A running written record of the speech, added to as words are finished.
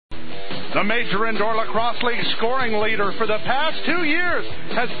The Major Indoor Lacrosse League scoring leader for the past 2 years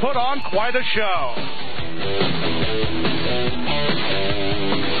has put on quite a show.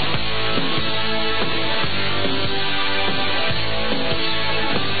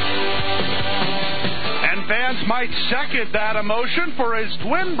 And fans might second that emotion for his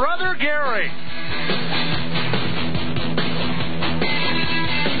twin brother, Gary.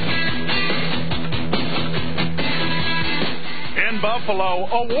 In Buffalo,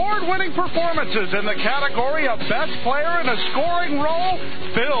 award-winning performances in the category of Best Player in a Scoring Role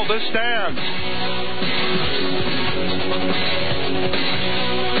fill the stands.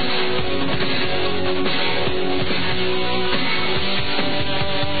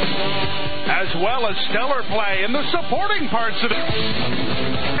 As well as stellar play in the supporting parts of it.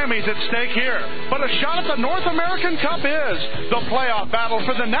 Emmys at stake here, but a shot at the North American Cup is. The playoff battle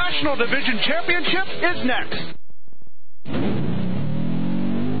for the National Division Championship is next.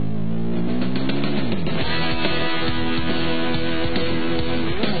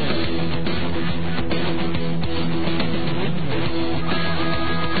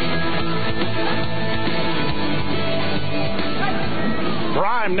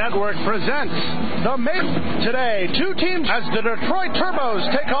 Prime Network presents the today. Two teams as the Detroit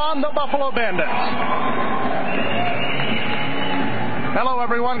Turbos take on the Buffalo Bandits. Hello,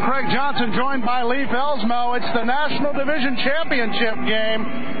 everyone. Craig Johnson joined by Lee Felsmo. It's the National Division Championship game.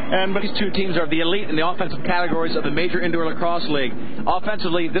 And these two teams are the elite in the offensive categories of the Major Indoor Lacrosse League.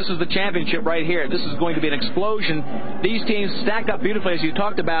 Offensively, this is the championship right here. This is going to be an explosion. These teams stacked up beautifully, as you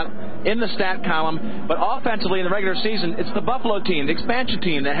talked about, in the stat column. But offensively, in the regular season, it's the Buffalo team, the expansion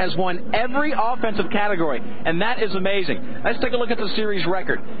team, that has won every offensive category. And that is amazing. Let's take a look at the series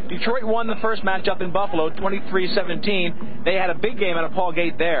record. Detroit won the first matchup in Buffalo, 23-17. They had a big game out of Paul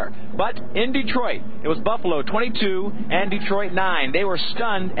Gate there. But in Detroit, it was Buffalo 22 and Detroit 9. They were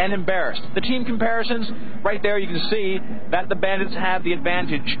stunned and embarrassed. The team comparisons, right there you can see that the Bandits have the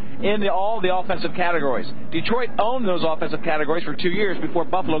advantage in all the offensive categories. Detroit owned those offensive categories for 2 years before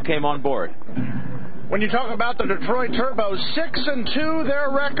Buffalo came on board. When you talk about the Detroit Turbos, 6-2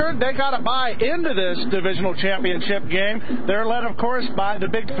 their record, they got to buy into this divisional championship game. They're led, of course, by the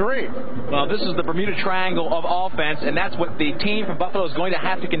Big Three. Well, this is the Bermuda Triangle of offense, and that's what the team from Buffalo is going to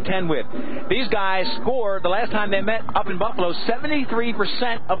have to contend with. These guys scored, the last time they met up in Buffalo,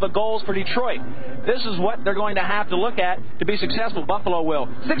 73% of the goals for Detroit. This is what they're going to have to look at to be successful. Buffalo will.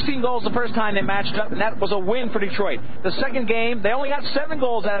 16 goals the first time they matched up, and that was a win for Detroit. The second game, they only got 7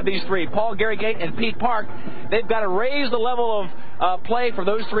 goals out of these three. Paul, Gary Gate, and Pete Park. They've got to raise the level of play for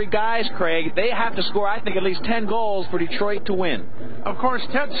those three guys, Craig. They have to score, I think, at least 10 goals for Detroit to win. Of course,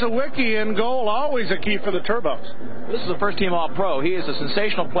 Ted Sawicki in goal, always a key for the Turbos. This is a first-team All-Pro. He is a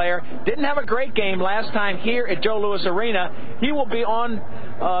sensational player. Didn't have a great game last time here at Joe Louis Arena. He will be on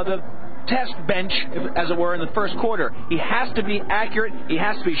the test bench, as it were, in the first quarter. He has to be accurate. He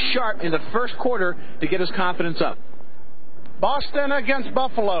has to be sharp in the first quarter to get his confidence up. Boston against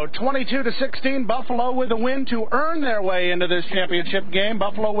Buffalo, 22-16. Buffalo with a win to earn their way into this championship game.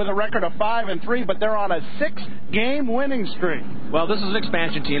 Buffalo with a record of 5-3, but they're on a 6-game winning streak. Well, this is an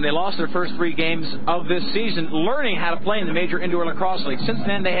expansion team. They lost their first 3 games of this season, learning how to play in the Major Indoor Lacrosse League. Since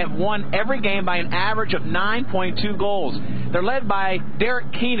then, they have won every game by an average of 9.2 goals. They're led by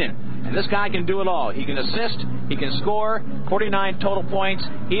Derek Keenan. And this guy can do it all. He can assist, he can score, 49 total points.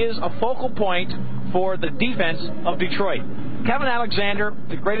 He is a focal point for the defense of Detroit. Kevin Alexander,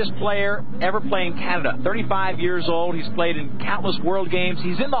 the greatest player ever playing Canada, 35 years old. He's played in countless World Games.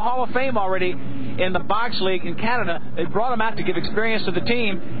 He's in the Hall of Fame already in the Box League in Canada. They brought him out to give experience to the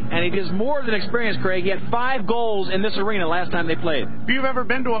team, and he is more than experience, Craig. He had 5 goals in this arena last time they played. If you've ever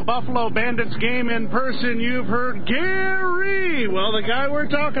been to a Buffalo Bandits game in person, you've heard Gary. Well, the guy we're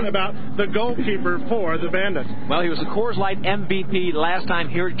talking about, the goalkeeper for the Bandits. Well, he was the Coors Light MVP last time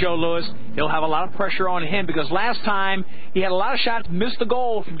here at Joe Louis. He'll have a lot of pressure on him because last time he had a lot of shots, missed the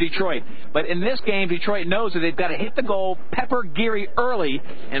goal from Detroit. But in this game, Detroit knows that they've got to hit the goal, pepper Geary early,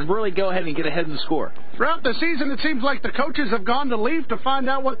 and really go ahead and get ahead in the score. Throughout the season, it seems like the coaches have gone to Leaf to find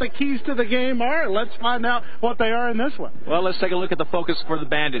out what the keys to the game are. Let's find out what they are in this one. Well, let's take a look at the focus for the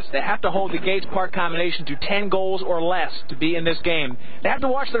Bandits. They have to hold the Gates Park combination to 10 goals or less to be in this game. They have to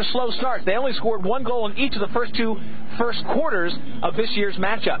watch their slow starts. They only scored 1 goal in each of the first 2 quarters of this year's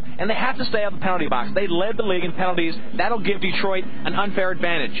matchup. And they have to stay out of the penalty box. They led the league in penalties. That'll give Detroit an unfair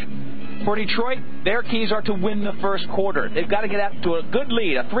advantage. For Detroit, their keys are to win the first quarter. They've got to get out to a good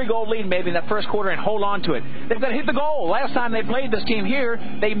lead, a 3-goal lead maybe in that first quarter, and hold on to it. They've got to hit the goal. Last time they played this team here,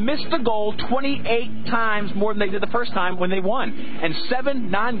 they missed the goal 28 times more than they did the first time when they won. And 7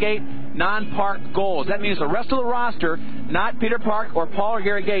 non-gate, non-park goals. That means the rest of the roster, not Peter Park or Paul or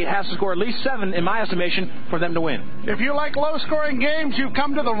Gary Gate, has to score at least 7, in my estimation, for them to win. If you like low-scoring games, you've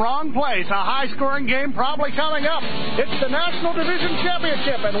come to the wrong place. A high-scoring game probably coming up. It's the National Division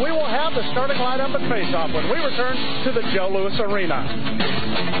Championship, and we will have the starting lineup and face-off when we return to the Joe Louis Arena.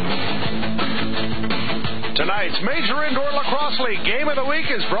 Tonight's Major Indoor Lacrosse League Game of the Week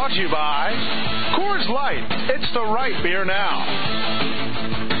is brought to you by Coors Light. It's the right beer now.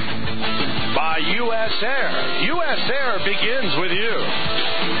 By U.S. Air. U.S. Air begins with you.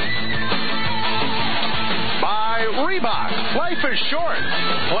 By Reebok. Life is short.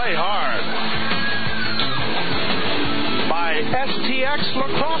 Play hard. By STX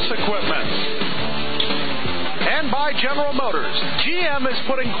Lacrosse Equipment. And by General Motors. GM is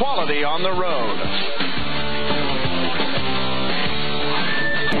putting quality on the road.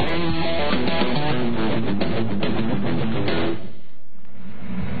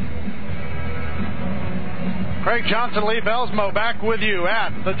 Craig Johnson, Lee Belsmo back with you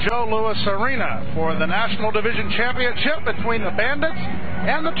at the Joe Louis Arena for the National Division Championship between the Bandits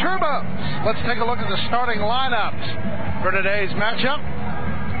and the Turbos. Let's take a look at the starting lineups for today's matchup.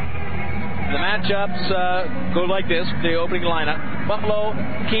 The matchups go like this, the opening lineup. Buffalo,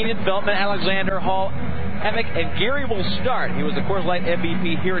 Keenan, Veltman, Alexander, Hall, Emick, and Gary will start. He was the Coors Light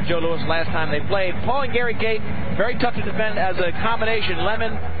MVP here at Joe Louis last time they played. Paul and Gary Gate, very tough to defend as a combination.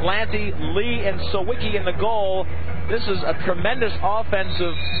 Lemon, Lanty, Lee, and Sawicki in the goal. This is a tremendous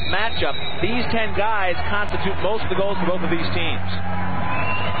offensive matchup. These 10 guys constitute most of the goals for both of these teams.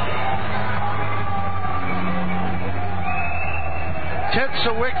 Ted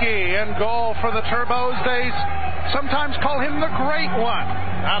Sawicki in goal for the Turbos. They sometimes call him the Great One.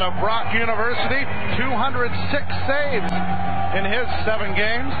 Out of Brock University, 206 saves in his 7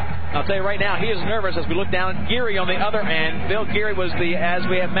 games. I'll tell you right now, he is nervous as we look down at Geary on the other end. Bill Geary was as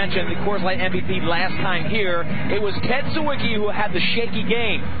we have mentioned, the Coors Light MVP last time here. It was Ted Sawicki who had the shaky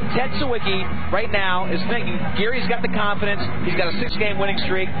game. Ted Sawicki right now is thinking Geary's got the confidence. He's got a 6-game winning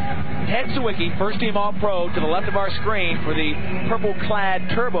streak. Ted Sawicki, first-team All-Pro to the left of our screen for the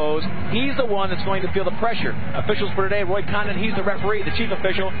purple-clad Turbos. He's the one that's going to feel the pressure. Officials for today, Roy Condon, he's the referee, the chief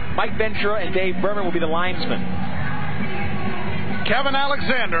official. Mike Ventura and Dave Berman will be the linesmen. Kevin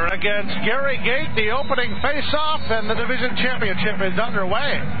Alexander against Gary Gate, the opening face-off, and the division championship is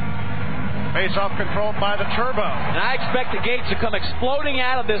underway. Face-off controlled by the Turbo. And I expect the Gates to come exploding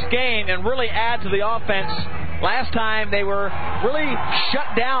out of this game and really add to the offense. Last time they were really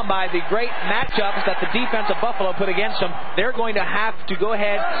shut down by the great matchups that the defense of Buffalo put against them. They're going to have to go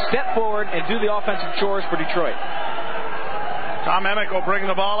ahead, step forward, and do the offensive chores for Detroit. Tom Emick will bring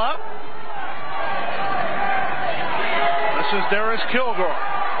the ball up. This is Darius Kilgore.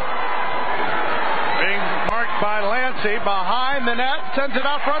 Being marked by Lancy behind the net. Sends it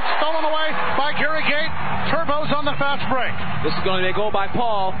out front. Stolen away by Gary Gate. Turbos on the fast break. This is going to be a goal by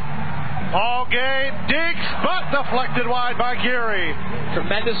Paul. Paul Gate digs, but deflected wide by Gary.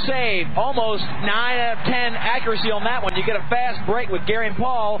 Tremendous save. Almost 9 out of 10 accuracy on that one. You get a fast break with Gary and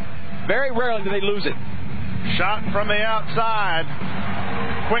Paul. Very rarely do they lose it. Shot from the outside.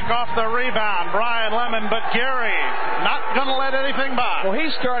 Quick off the rebound. Brian Lemon, but Gary not going to let anything by. Well,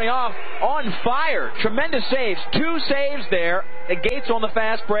 he's starting off on fire. Tremendous saves. 2 saves there. The Gates on the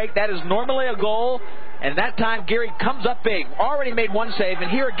fast break. That is normally a goal. And that time, Gary comes up big. Already made 1 save.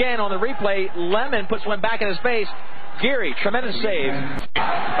 And here again on the replay, Lemon puts one back in his face. Gary, tremendous save.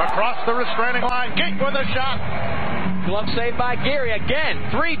 Across the restraining line. Gate with a shot. Glove save by Gary again.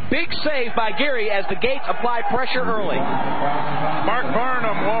 3 big saves by Gary as the Gates apply pressure early. Mark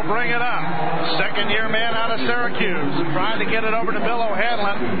Burnham will bring it up. Second-year man out of Syracuse. Trying to get it over to Bill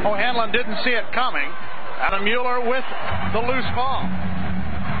O'Hanlon. O'Hanlon didn't see it coming. Adam Mueller with the loose ball.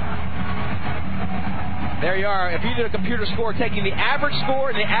 There you are. If you did a computer score taking the average score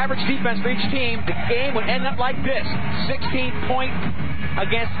and the average defense for each team, the game would end up like this. 16-point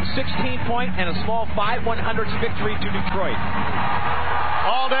against 16-point and a small 5/100 victory to Detroit.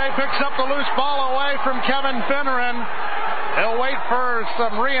 All day picks up the loose ball away from Kevin Finneran. He'll wait for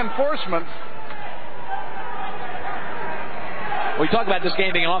some reinforcements. We talk about this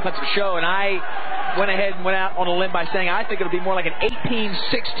game being an offensive show, and I went ahead and went out on a limb by saying I think it'll be more like an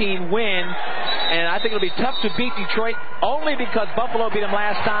 18-16 win, and I think it'll be tough to beat Detroit only because Buffalo beat them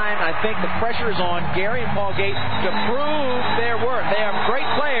last time. I think the pressure is on Gary and Paul Gate to prove their worth. They are great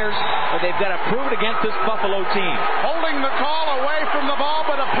players, but they've got to prove it against this Buffalo team. Holding the call away from the ball,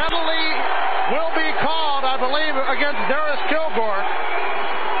 but a penalty will be called, I believe, against Darius Kilgore.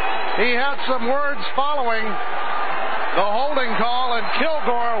 He had some words following the holding call, and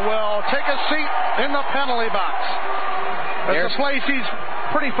Kilgore will take a seat in the penalty box. That's the place he's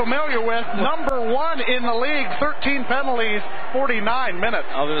pretty familiar with. Number 1 in the league, 13 penalties, 49 minutes.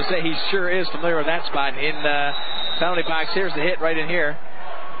 I was going to say he sure is familiar with that spot. In penalty box, here's the hit right in here.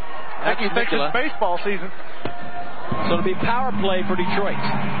 I think he thinks it's baseball season. So it'll be power play for Detroit.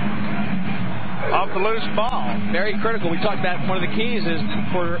 Off the loose ball. Very critical. We talked about one of the keys is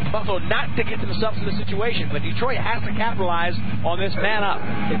for Buffalo not to get themselves in this situation. But Detroit has to capitalize on this man up.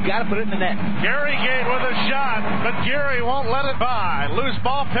 They've got to put it in the net. Gary Gate with a shot, but Gary won't let it by. Loose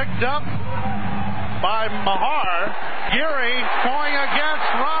ball picked up by Mahar. Gary going against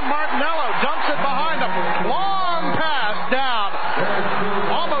Ron Martinello. Dumps it behind him. Long pass down.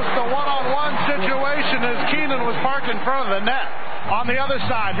 Almost a one-on-one situation as Keenan was parked in front of the net. On the other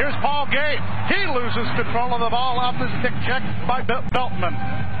side, here's Paul Gate. He loses control of the ball off the stick check by Beltman.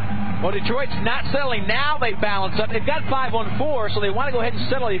 Well, Detroit's not settling. Now they balance up. They've got 5 on 4, so they want to go ahead and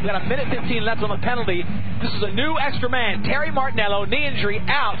settle. You've got a minute 15 left on the penalty. This is a new extra man. Terry Martinello, knee injury,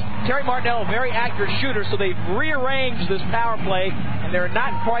 out. Terry Martinello, very accurate shooter, so they've rearranged this power play, and they're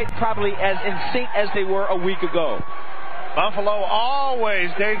not quite probably as in sync as they were a week ago. Buffalo always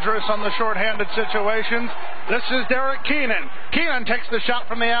dangerous on the shorthanded situations. This is Derek Keenan. Keenan takes the shot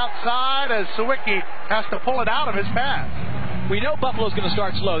from the outside as Sawicki has to pull it out of his pass. We know Buffalo's going to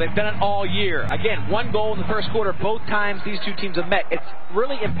start slow. They've done it all year. Again, 1 goal in the first quarter. Both times these two teams have met. It's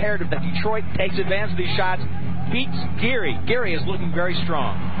really imperative that Detroit takes advantage of these shots, beats Geary. Geary is looking very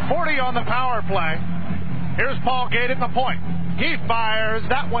strong. 40 on the power play. Here's Paul Gate at the point. He fires.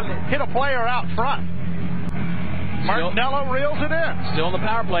 That one hit a player out front. Martinello reels it in. Still in the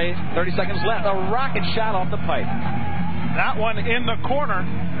power play. 30 seconds left. A rocket shot off the pipe. That one in the corner.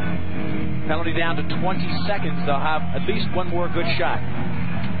 Penalty down to 20 seconds. They'll have at least one more good shot.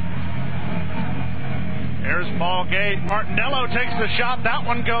 Here's Paul Gate. Martinello takes the shot. That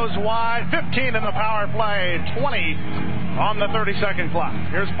one goes wide. 15 in the power play. 20 on the 30-second clock.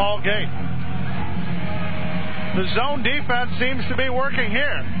 Here's Paul Gate. The zone defense seems to be working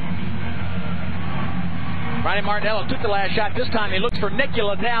here. Ronnie Martinello took the last shot. This time he looks for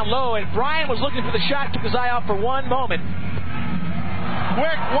Nicola down low, and Brian was looking for the shot, took his eye off for one moment.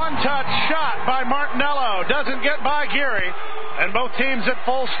 Quick one-touch shot by Martinello. Doesn't get by Geary, and both teams at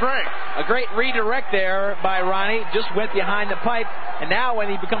full strength. A great redirect there by Ronnie. Just went behind the pipe, and now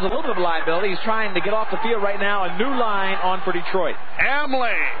when he becomes a little bit of a liability, he's trying to get off the field right now. A new line on for Detroit.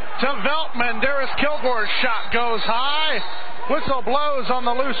 Hamley to Veltman. Darius Kilgore's shot goes high. Whistle blows on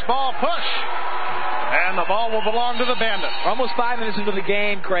the loose ball push. And the ball will belong to the Bandits. We're almost 5 minutes into the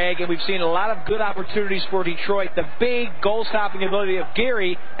game, Craig, and we've seen a lot of good opportunities for Detroit. The big goal-stopping ability of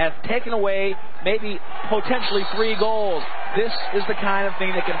Geary has taken away maybe potentially 3 goals. This is the kind of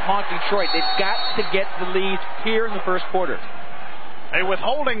thing that can haunt Detroit. They've got to get the lead here in the first quarter. A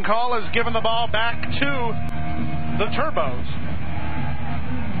withholding call has given the ball back to the Turbos.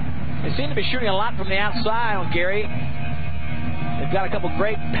 They seem to be shooting a lot from the outside on Geary. They've got a couple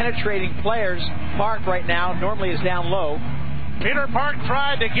great penetrating players. Park right now normally is down low. Peter Park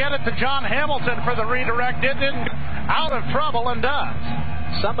tried to get it to John Hamilton for the redirect. It didn't. Out of trouble and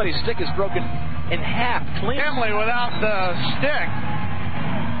does. Somebody's stick is broken in half clean. Hamley without the stick.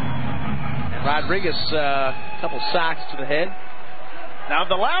 And Rodriguez, a couple socks to the head. Now,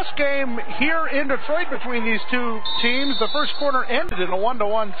 the last game here in Detroit between these two teams, the first quarter ended in a 1-1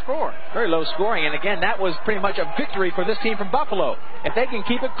 score. Very low scoring, and again, that was pretty much a victory for this team from Buffalo. If they can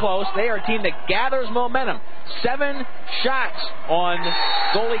keep it close, they are a team that gathers momentum. 7 shots on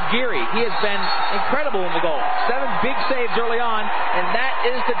goalie Geary. He has been incredible in the goal. 7 big saves early on, and that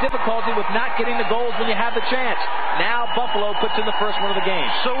is the difficulty with not getting the goals when you have the chance. Now Buffalo puts in the first one of the game.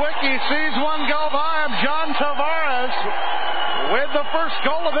 Sawicki sees one go by him. John Tavares with the first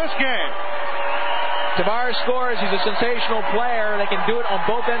goal of this game. Tavares scores. He's a sensational player. They can do it on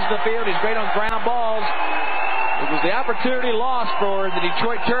both ends of the field. He's great on ground balls. It was the opportunity lost for the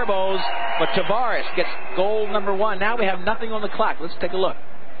Detroit Turbos, but Tavares gets goal number 1. Now we have nothing on the clock. Let's take a look.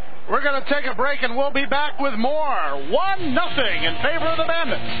 We're going to take a break, and we'll be back with more. 1-0 in favor of the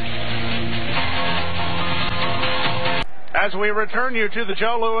Bandits. As we return you to the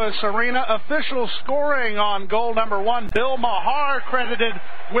Joe Louis Arena, official scoring on goal number 1. Bill Mahar credited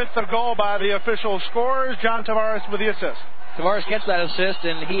with the goal by the official scorers. John Tavares with the assist. Tavares gets that assist,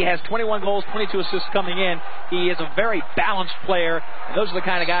 and he has 21 goals, 22 assists coming in. He is a very balanced player, and those are the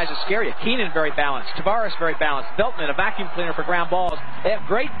kind of guys that scare you. Keenan, very balanced. Tavares, very balanced. Veltman, a vacuum cleaner for ground balls. They have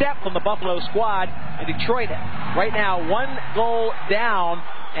great depth on the Buffalo squad, and Detroit right now 1 goal down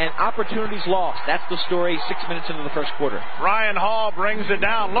and opportunities lost. That's the story 6 minutes into the first quarter. Ryan Hall brings it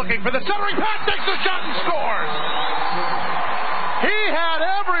down, looking for the centering pass, takes the shot and scores. He had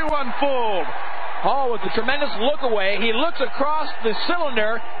everyone fooled. Hall with a tremendous look away. He looks across the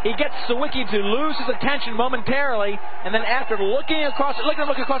cylinder. He gets Sawicki to lose his attention momentarily, and then after looking across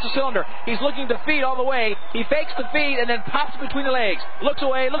the cylinder, he's looking to feed all the way. He fakes the feed and then pops between the legs. Looks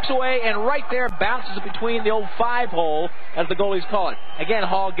away, and right there bounces it between the old 5-hole, as the goalies call it. Again,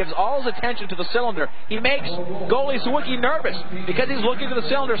 Hall gives all his attention to the cylinder. He makes goalie Sawicki nervous because he's looking to the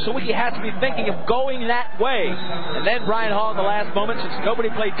cylinder. Sawicki has to be thinking of going that way. And then Brian Hall, at the last moment, since nobody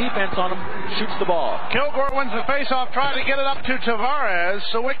played defense on him, shoots the ball. Kilgore wins the faceoff, trying to get it up to Tavares.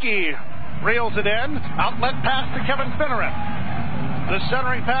 Sawicki reels it in. Outlet pass to Kevin Finneran. The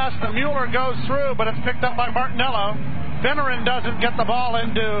centering pass to Mueller goes through, but it's picked up by Martinello. Finneran doesn't get the ball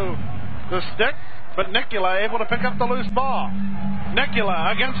into the stick, but Nikula able to pick up the loose ball.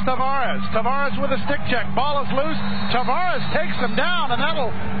 Nikula against Tavares. Tavares with a stick check. Ball is loose. Tavares takes him down, and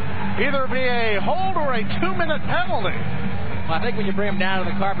that'll either be a hold or a 2-minute penalty. Well, I think when you bring him down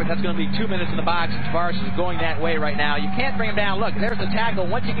to the carpet, that's going to be 2 minutes in the box. Tavares is going that way right now. You can't bring him down. Look, there's the tackle.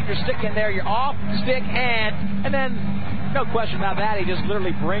 Once you get your stick in there, you're off the stick hand, and then no question about that, he just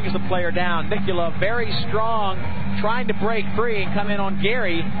literally brings the player down. Nikula, very strong, trying to break free and come in on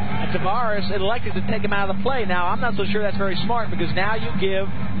Gary, and Tavares elected to take him out of the play. Now, I'm not so sure that's very smart, because now you give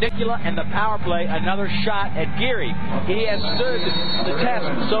Nikula and the power play another shot at Gary. He has stood the test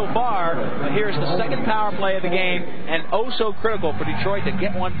so far, but here's the second power play of the game, and oh so critical for Detroit to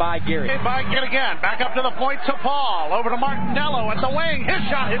get one by Gary. By Gary again, back up to the point to Paul, over to Martinello at the wing. His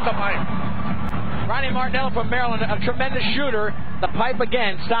shot hit the pipe. Ronnie Martinello from Maryland, a tremendous shooter. The pipe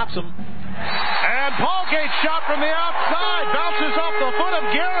again stops him. And Paul Gates' shot from the outside bounces off the foot of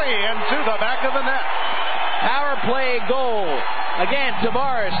Gary into the back of the net. Power play goal. Again,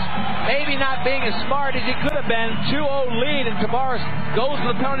 Tavares maybe not being as smart as he could have been. 2-0 lead, and Tavares goes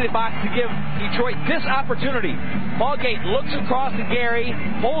to the penalty box to give Detroit this opportunity. Paul Gates looks across to Gary,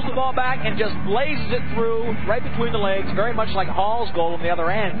 pulls the ball back, and just blazes it through right between the legs, very much like Hall's goal on the other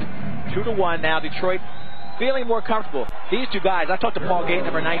end. 2-1 now. Detroit feeling more comfortable. These two guys, I talked to Paul Gates,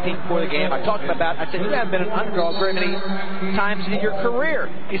 number 19, before the game. I said, you haven't been an underdog very many times in your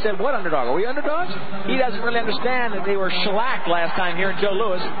career. He said, what underdog? Are we underdogs? He doesn't really understand that they were shellacked last time here in Joe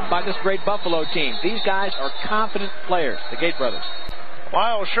Louis by this great Buffalo team. These guys are confident players, the Gate brothers.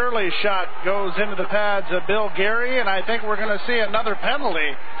 Lyle Shirley's shot goes into the pads of Bill Gary, and I think we're going to see another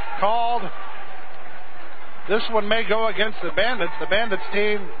penalty called. This one may go against the Bandits. The Bandits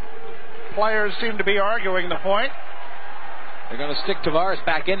team players seem to be arguing the point. They're going to stick Tavares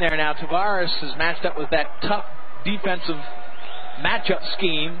back in there now. Tavares is matched up with that tough defensive matchup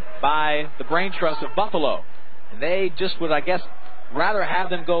scheme by the brain trust of Buffalo. And they just would, I guess, rather have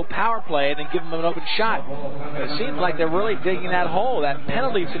them go power play than give them an open shot. But it seems like they're really digging that hole, that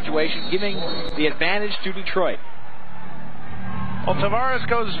penalty situation, giving the advantage to Detroit. Well, Tavares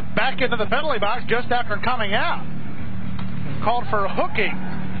goes back into the penalty box just after coming out. Called for hooking.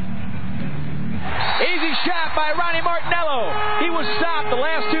 Easy shot by Ronnie Martinello. He was stopped the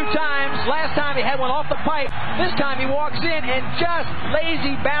last two times. Last time he had one off the pipe. This time he walks in and just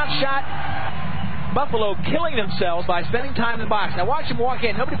lazy bounce shot. Buffalo killing themselves by spending time in the box. Now watch him walk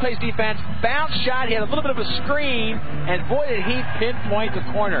in. Nobody plays defense. Bounce shot. He had a little bit of a screen, and boy did he pinpoint the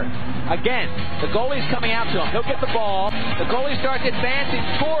corner. Again, the goalie's coming out to him. He'll get the ball. The goalie starts advancing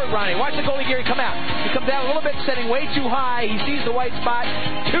toward Ronnie. Watch the goalie Gary come out. He comes out a little bit, setting way too high. He sees the white spot.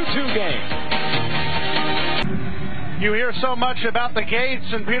 2-2 game. You hear so much about the Gates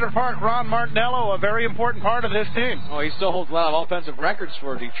and Peter Park. Ron Martinello, a very important part of this team. Oh, he still holds a lot of offensive records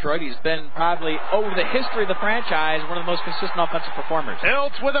for Detroit. He's been probably, over the history of the franchise, one of the most consistent offensive performers.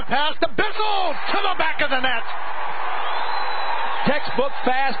 Iltz with a pass to Bissell to the back of the net. Textbook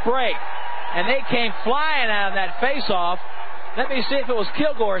fast break. And they came flying out of that face-off. Let me see if it was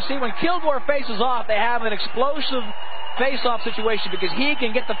Kilgore. See, when Kilgore faces off, they have an explosive face-off situation because he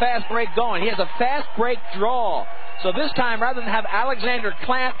can get the fast break going. He has a fast break draw. So this time, rather than have Alexander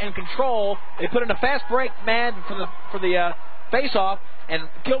clamp and control, they put in a fast break man for the face-off, and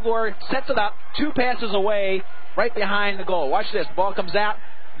Kilgore sets it up 2 passes away right behind the goal. Watch this. Ball comes out,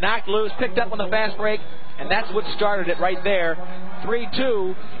 knocked loose, picked up on the fast break, and that's what started it right there.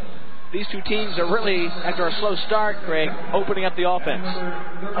 3-2. These two teams are really, after a slow start, Craig, opening up the offense.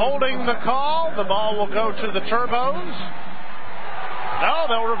 Holding the call. The ball will go to the Turbos. No,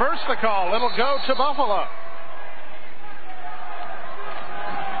 they'll reverse the call. It'll go to Buffalo.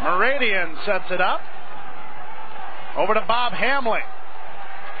 Meridian sets it up. Over to Bob Hamley.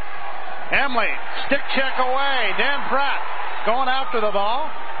 Hamley, stick check away. Dan Pratt going after the ball.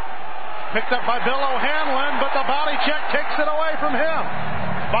 Picked up by Bill O'Hanlon, but the body check takes it away from him.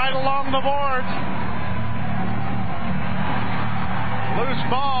 Fight along the boards. Loose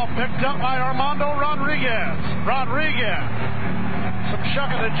ball picked up by Armando Rodriguez. Some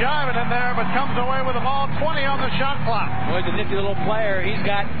shucking and jiving in there, but comes away with the ball. 20 on the shot clock. Boy, the nifty little player. He's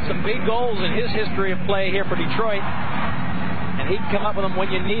got some big goals in his history of play here for Detroit. And he can come up with them when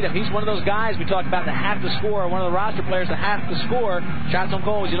you need him. He's one of those guys we talked about that have to score. One of the roster players that have to score. Shots on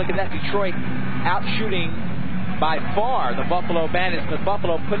goals. You look at that, Detroit out shooting by far the Buffalo Bandits. But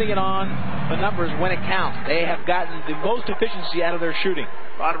Buffalo putting it on the numbers when it counts. They have gotten the most efficiency out of their shooting.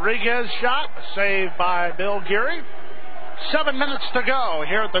 Rodriguez shot, saved by Bill Geary. 7 minutes to go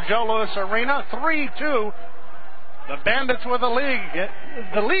here at the Joe Louis Arena. 3-2. The Bandits with the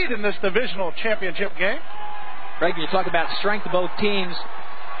lead in this divisional championship game. Greg, you talk about strength of both teams.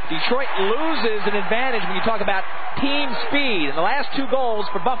 Detroit loses an advantage when you talk about team speed. And the last 2 goals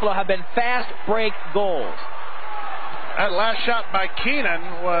for Buffalo have been fast break goals. That last shot by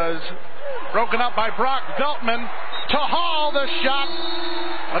Keenan was broken up by Brock Veltman to haul the shot.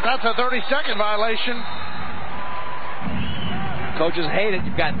 But that's a 30-second violation. Coaches hate it.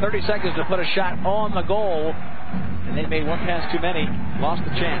 You've got 30 seconds to put a shot on the goal. And they made one pass too many. Lost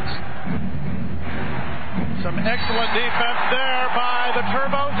the chance. Some excellent defense there by the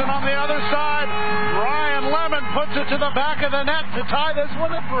Turbos. And on the other side, Ryan Lemon puts it to the back of the net to tie this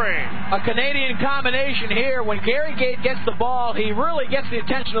one at 3. A Canadian combination here. When Gary Gate gets the ball, he really gets the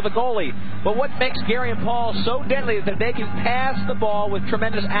attention of the goalie. But what makes Gary and Paul so deadly is that they can pass the ball with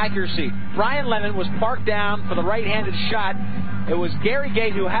tremendous accuracy. Ryan Lemon was parked down for the right-handed shot. It was Gary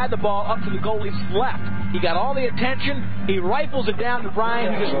Gate who had the ball up to the goalie's left. He got all the attention. He rifles it down to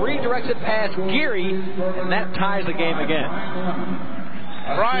Brian, who just redirects it past Geary, and that ties the game again.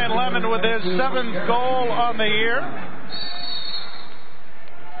 Ryan Lemon with his 7th goal on the year.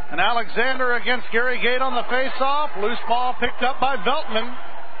 And Alexander against Gary Gate on the face-off. Loose ball picked up by Veltman,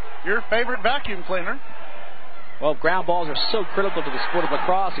 your favorite vacuum cleaner. Well, ground balls are so critical to the sport of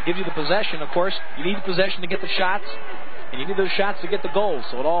lacrosse. It gives you the possession, of course. You need the possession to get the shots. And you need those shots to get the goals,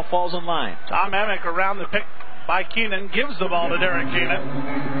 so it all falls in line. Tom Emick around the pick by Keenan, gives the ball to Derek Keenan.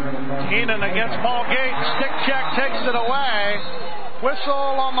 Keenan against Paul Gate, stick check, takes it away.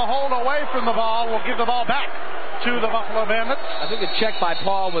 Whistle on the hold away from the ball, will give the ball back to the Buffalo Bandits. I think the check by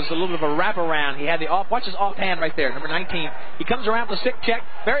Paul was a little bit of a wraparound. He had the watch his offhand right there, number 19. He comes around with the stick check,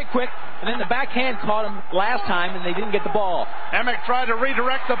 very quick, and then the backhand caught him last time, and they didn't get the ball. Emick tried to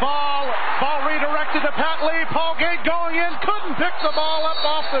redirect the ball. Ball redirected to Pat Lee. Paul Gate going in, couldn't pick the ball up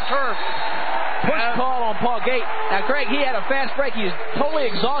off the turf. Push call on Paul Gate. Now, Greg, he had a fast break. He was totally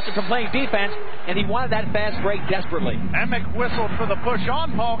exhausted from playing defense, and he wanted that fast break desperately. Emick whistled for the push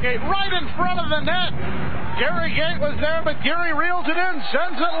on Paul Gate right in front of the net. Gary Gate was there, but Gary reels it in,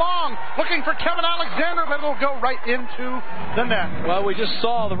 sends it long, looking for Kevin Alexander, but it'll go right into the net. Well, we just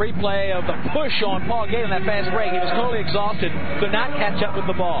saw the replay of the push on Paul Gate on that fast break. He was totally exhausted, could not catch up with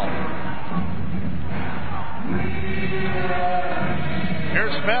the ball.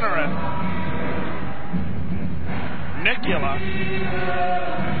 Here's Finneran. Nicula's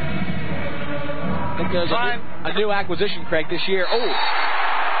a new acquisition, Craig, this year. Oh!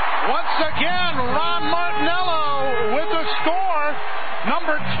 Once again, Ron Martinello with the score,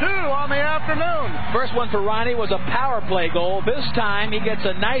 number 2 on the afternoon. First one for Ronnie was a power play goal. This time he gets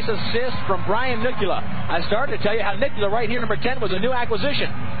a nice assist from Brian Nicula. I started to tell you how Nicula right here, number 10, was a new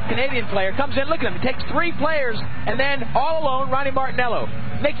acquisition. Canadian player comes in, look at him. He takes 3 players, and then all alone, Ronnie Martinello.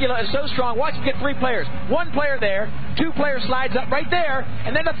 Nicula is so strong. Watch him get 3 players. 1 player there, 2 players slides up right there,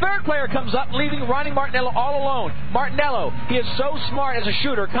 and then the 3rd player comes up, leaving Ronnie Martinello all alone. Martinello, he is so smart as a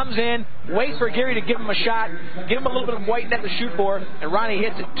shooter, comes in, waits for Gary to give him a shot, give him a little bit of white net to shoot for, and Ronnie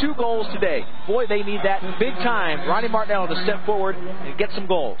hits it. 2 goals today. Boy, they need that big time. Ronnie Martinello to step forward and get some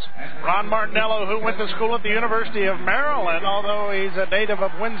goals. Ron Martinello, who went to school at the University of Maryland, although he's a native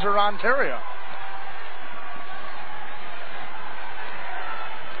of Windsor, Ontario.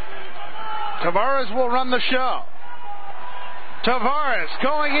 Tavares will run the show. Tavares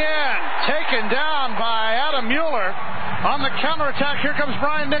going in, taken down by Adam Mueller. On the counterattack, here comes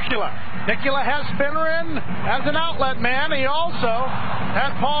Brian Nicula. Nicula has Finneran as an outlet man. He also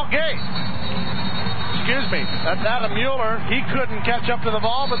had Paul Gate. Excuse me, that's Adam Mueller. He couldn't catch up to the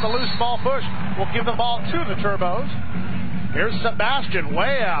ball, but the loose ball push will give the ball to the Turbos. Here's Sebastian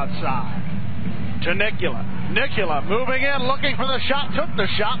way outside to Nicula. Nicula moving in, looking for the shot, took the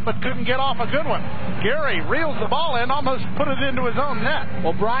shot, but couldn't get off a good one. Gary reels the ball in, almost put it into his own net.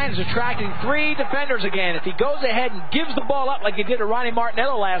 Well, Brian's attracting 3 defenders again. If he goes ahead and gives the ball up like he did to Ronnie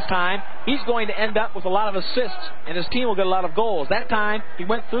Martinello last time, he's going to end up with a lot of assists, and his team will get a lot of goals. That time, he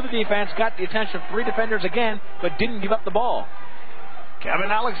went through the defense, got the attention of 3 defenders again, but didn't give up the ball.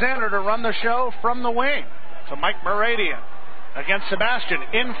 Kevin Alexander to run the show from the wing to Mike Moradian. against Sebastian.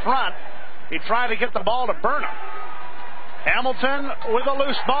 In front, he tried to get the ball to Burnham. Hamilton with a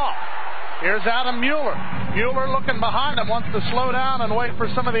loose ball. Here's Adam Mueller. Mueller looking behind him, wants to slow down and wait for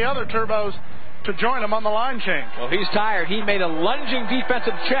some of the other turbos to join him on the line change. Well, he's tired. He made a lunging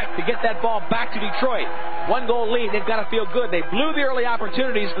defensive check to get that ball back to Detroit. 1-goal lead. They've got to feel good. They blew the early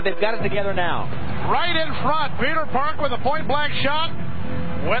opportunities, but they've got it together now. Right in front, Peter Park with a point-blank shot.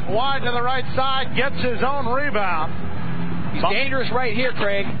 Went wide to the right side, gets his own rebound. He's dangerous right here,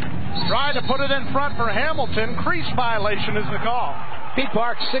 Craig. Tried to put it in front for Hamilton. Crease violation is the call. Pete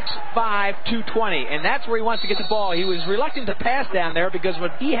Park, 6'5", 220, and that's where he wants to get the ball. He was reluctant to pass down there because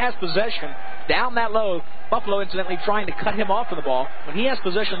when he has possession down that low, Buffalo incidentally trying to cut him off of the ball. When he has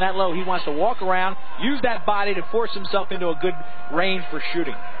possession that low, he wants to walk around, use that body to force himself into a good range for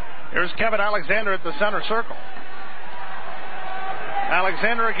shooting. Here's Kevin Alexander at the center circle.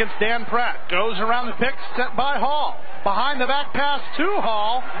 Alexander against Dan Pratt. Goes around the pick, set by Hall. Behind the back pass to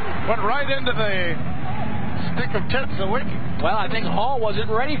Hall. Went right into the stick of Ted Sawicki. Well, I think Hall wasn't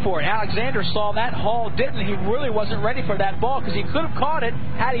ready for it. Alexander saw that. Hall didn't. He really wasn't ready for that ball because he could have caught it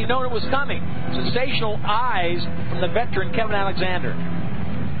had he known it was coming. Sensational eyes from the veteran Kevin Alexander.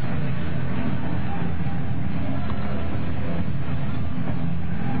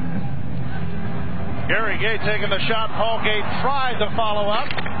 Gary Gay taking the shot. Paul Gay tried to follow up.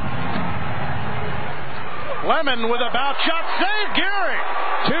 Lemon with a bounce shot. Save Gary.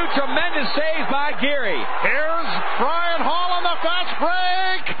 Two tremendous saves by Gary. Here's Brian Hall on the fast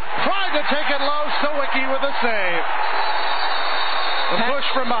break. Tried to take it low. Sawicki with a save. The push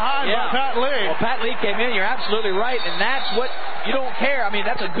from behind by Pat Lee. Well, Pat Lee came in. You're absolutely right. And that's what you don't care. I mean,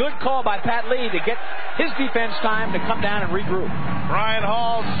 that's a good call by Pat Lee to get his defense time to come down and regroup. Brian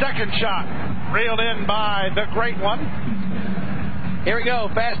Hall's second shot. Reeled in by the great one. Here we go.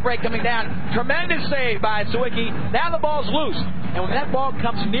 Fast break coming down. Tremendous save by Sawicki. Now the ball's loose. And when that ball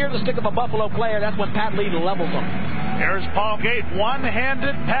comes near the stick of a Buffalo player, that's when Pat Lee levels them. Here's Paul Gate.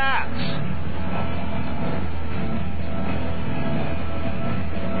 One-handed pass.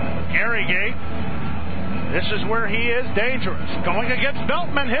 Gary Gate. This is where he is dangerous. Going against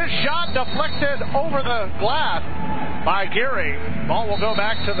Beltman. His shot deflected over the glass by Gary. Ball will go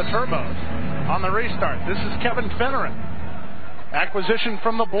back to the Turbos on the restart. This is Kevin Finneran. Acquisition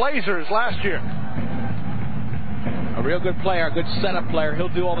from the Blazers last year. A real good player, a good setup player. He'll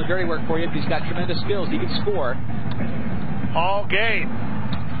do all the dirty work for you if he's got tremendous skills. He can score. Paul Gate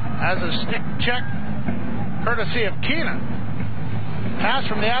has a stick check courtesy of Keenan. Pass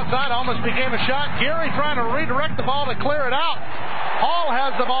from the outside almost became a shot. Gary trying to redirect the ball to clear it out. Hall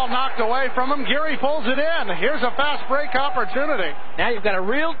has the ball knocked away from him. Gary pulls it in. Here's a fast break opportunity. Now you've got a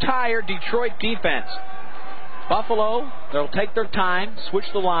real tired Detroit defense. Buffalo, they'll take their time, switch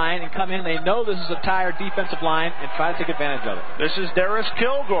the line, and come in. They know this is a tired defensive line and try to take advantage of it. This is Darius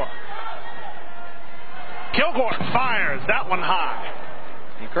Kilgore. Kilgore fires that one high.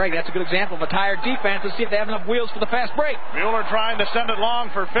 And Craig, that's a good example of a tired defense. Let's see if they have enough wheels for the fast break. Mueller trying to send it long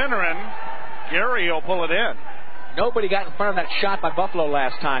for Finneran. Gary will pull it in. Nobody got in front of that shot by Buffalo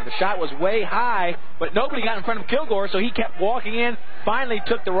last time. The shot was way high, but nobody got in front of Kilgore, so he kept walking in, finally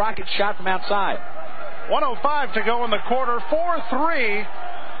took the rocket shot from outside. 1:05 to go in the quarter. 4-3.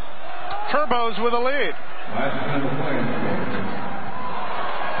 Turbos with a lead.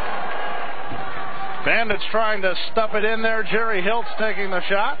 Bandits trying to stuff it in there. Jerry Hiltz taking the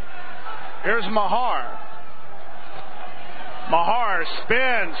shot. Here's Mahar. Mahar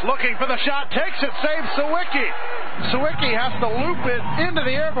spins, looking for the shot, takes it, saves Sawicki. Sawicki has to loop it into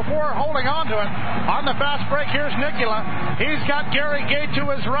the air before holding on to it. On the fast break, here's Nikula. He's got Gary Gate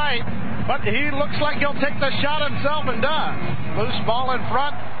to his right, but he looks like he'll take the shot himself and does. Loose ball in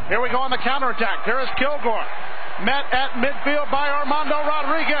front. Here we go on the counterattack. There is Kilgore. Met at midfield by Armando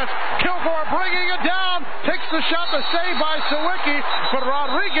Rodriguez. Kilgore bringing it down. Takes the shot to save by Sawicki, but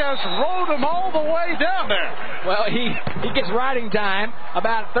Rodriguez rolled him all the way down there. Well, he gets riding time,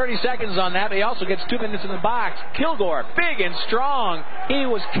 about 30 seconds on that, but he also gets 2 minutes in the box. Kilgore, big and strong. He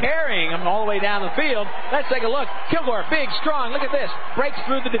was carrying him all the way down the field. Let's take a look. Kilgore, big, strong. Look at this. Breaks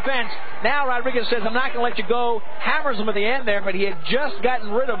through the defense. Now Rodriguez says, I'm not going to let you go. Hammers him at the end there, but he had just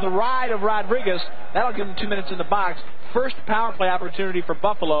gotten rid of the ride of Rodriguez. That'll give him 2 minutes in the box. First power play opportunity for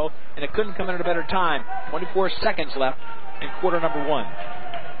Buffalo, and it couldn't come in at a better time. 24 seconds left in quarter number 1.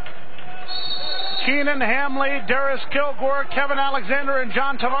 Keenan Hamley, Darius Kilgore, Kevin Alexander, and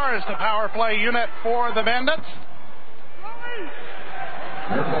John Tavares, the power play unit for the Bandits.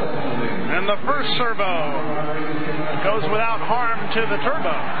 And the first servo goes without harm to the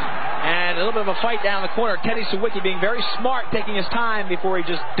Turbos. And a little bit of a fight down the corner. Teddy Sawicki being very smart, taking his time before he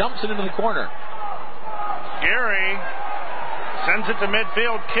just dumps it into the corner. Gary Sends it to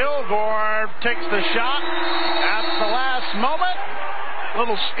midfield. Kilgore takes the shot at the last moment.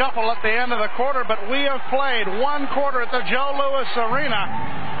 Little scuffle at the end of the quarter, but we have played one quarter at the Joe Louis Arena.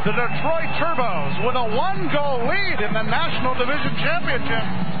 The Detroit Turbos with a 1-goal lead in the National Division Championship.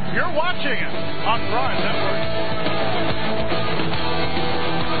 You're watching it on Prime Network.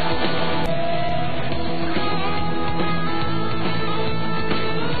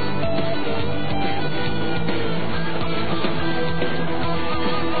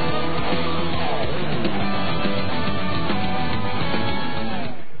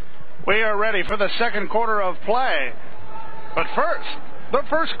 We are ready for the second quarter of play. But first, the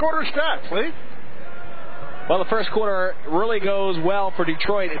first quarter stats, Lee. Well, the first quarter really goes well for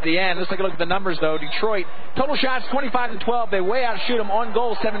Detroit at the end. Let's take a look at the numbers, though. Detroit, total shots 25-12. They way outshoot them on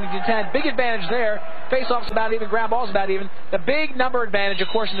goal 70-10. Big advantage there. Face-offs about even. Ground balls about even. The big number advantage, of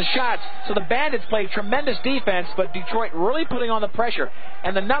course, in the shots. So the Bandits played tremendous defense, but Detroit really putting on the pressure.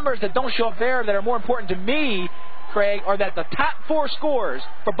 And the numbers that don't show up there that are more important to me, Craig, are that the top 4 scorers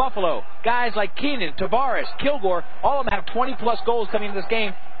for Buffalo, guys like Keenan, Tavares, Kilgore, all of them have 20-plus goals coming into this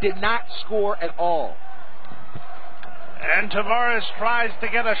game, did not score at all. And Tavares tries to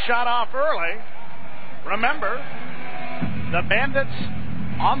get a shot off early. Remember, the Bandits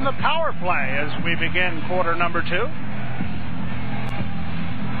on the power play as we begin quarter number 2.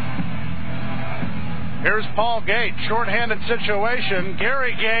 Here's Paul Gate, shorthanded situation.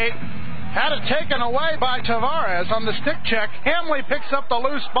 Gary Gate had it taken away by Tavares on the stick check. Hamley picks up the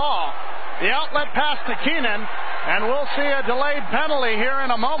loose ball. The outlet pass to Keenan, and we'll see a delayed penalty here in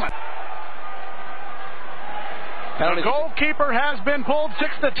a moment. The goalkeeper has been pulled,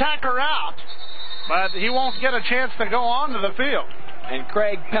 6th attacker out, but he won't get a chance to go onto the field. And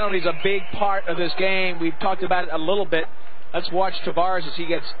Craig, penalty's a big part of this game. We've talked about it a little bit. Let's watch Tavares as he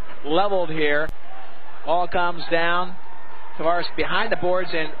gets leveled here. Ball comes down. Tavares behind the boards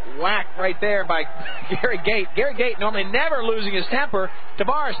and whacked right there by Gary Gate. Gary Gate normally never losing his temper.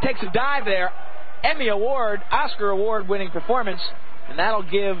 Tavares takes a dive there. Emmy Award, Oscar Award winning performance, and that'll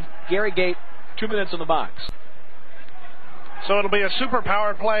give Gary Gate 2 minutes on the box. So it'll be a super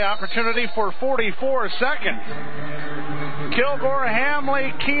power play opportunity for 44 seconds. Kilgore,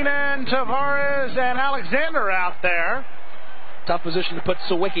 Hamley, Keenan, Tavares, and Alexander out there. Tough position to put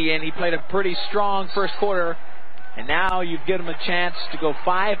Sawicki in. He played a pretty strong first quarter. And now you've given him a chance to go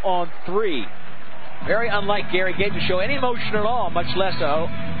 5-on-3. Very unlike Gary Gate to show any emotion at all, much less a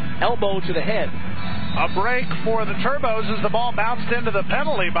elbow to the head. A break for the Turbos as the ball bounced into the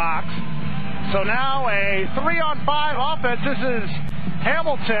penalty box. So now a 3-on-5 offense. This is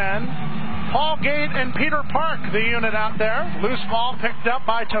Hamilton, Paul Gate, and Peter Park, the unit out there. Loose ball picked up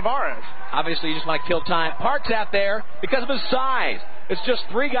by Tavares. Obviously, you just want to kill time. Park's out there because of his size. It's just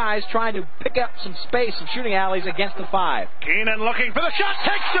 3 guys trying to pick up some space, some shooting alleys against the 5. Keenan looking for the shot,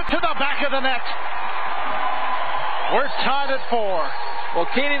 takes it to the back of the net. We're tied at 4. Well,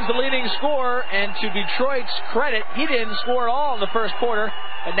 Keenan's the leading scorer, and to Detroit's credit, he didn't score at all in the first quarter.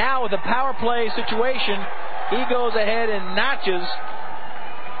 And now with a power play situation, he goes ahead and notches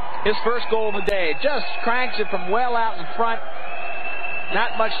his first goal of the day. Just cranks it from well out in front.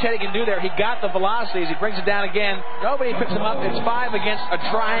 Not much Teddy can do there. He got the velocity as he brings it down again. Nobody picks him up. It's 5 against a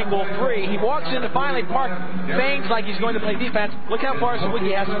triangle 3. He walks in to finally Park, feigns like he's going to play defense. Look how far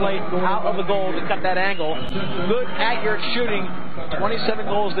Sawicki has to play out of the goal to cut that angle. Good, accurate shooting. 27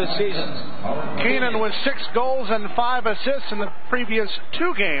 goals this season. Keenan with 6 goals and 5 assists in the previous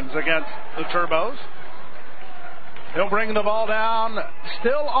 2 games against the Turbos. He'll bring the ball down,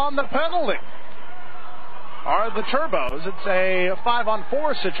 still on the penalty. Are the Turbos. It's a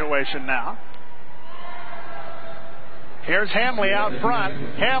 5-on-4 situation now. Here's Hamley out front.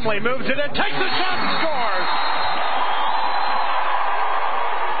 Hamley moves it and takes the shot and scores.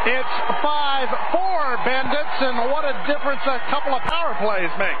 It's 5-4 Bandits, and what a difference a couple of power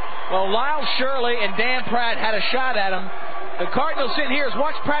plays make. Well, Lyle Shirley and Dan Pratt had a shot at him. The Cardinals sitting here is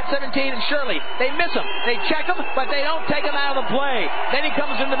watch Pratt 17 and Shirley. They miss him. They check him, but they don't take him out of the play. Then he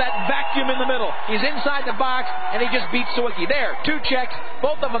comes into that vacuum in the middle. He's inside the box, and he just beats Sawicki. There, 2 checks.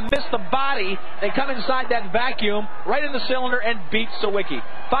 Both of them miss the body. They come inside that vacuum, right in the cylinder, and beat Sawicki.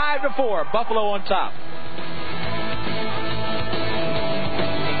 5-4, Buffalo on top.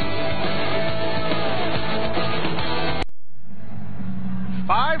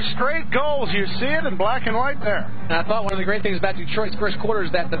 5 straight goals. You see it in black and white there. And I thought one of the great things about Detroit's first quarter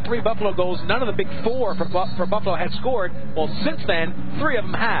is that the 3 Buffalo goals, none of the big 4 for Buffalo had scored. Well, since then, 3 of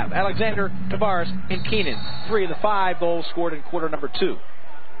them have. Alexander, Tavares, and Keenan. 3 of the 5 goals scored in quarter number 2.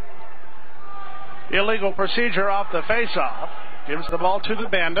 Illegal procedure off the face-off. Gives the ball to the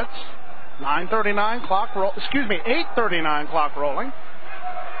Bandits. 9:39 clock roll. 8:39 clock rolling.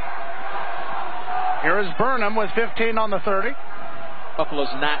 Here is Burnham with 15 on the 30.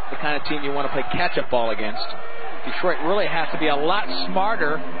 Buffalo's not the kind of team you want to play catch-up ball against. Detroit really has to be a lot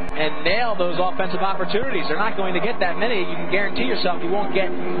smarter and nail those offensive opportunities. They're not going to get that many. You can guarantee yourself you won't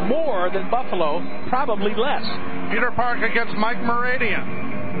get more than Buffalo, probably less. Peter Park against Mike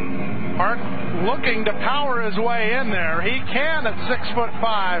Meridian. Park looking to power his way in there. He can at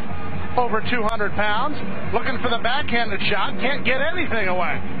 6'5", over 200 pounds. Looking for the backhanded shot. Can't get anything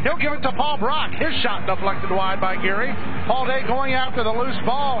away. He'll give it to Paul Brock. His shot deflected wide by Geary. Paul Day going after the loose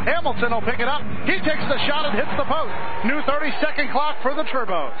ball. Hamilton will pick it up. He takes the shot and hits the post. New 30-second clock for the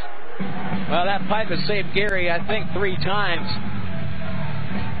Turbos. Well, that pipe has saved Geary, I think, 3 times.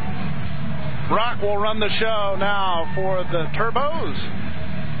 Brock will run the show now for the Turbos.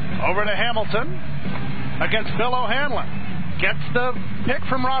 Over to Hamilton against Bill O'Hanlon. Gets the pick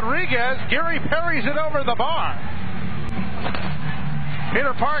from Rodriguez. Geary parries it over the bar.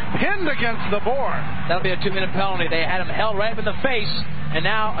 Peter Park pinned against the board. That'll be a 2-minute penalty. They had him held right up in the face, and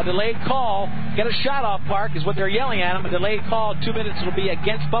now a delayed call. Get a shot off Park is what they're yelling at him. A delayed call, 2 minutes will be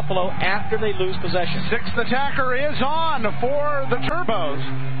against Buffalo after they lose possession. 6th attacker is on for the Turbos.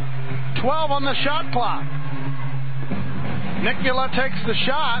 12 on the shot clock. Nicula takes the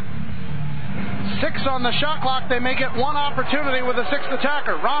shot. 6 on the shot clock. They may get one opportunity with the 6th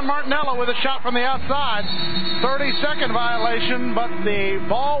attacker. Ron Martinello with a shot from the outside. 30-second violation, but the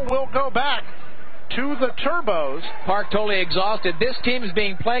ball will go back to the Turbos. Park totally exhausted. This team is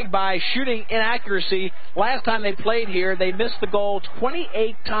being plagued by shooting inaccuracy. Last time they played here, they missed the goal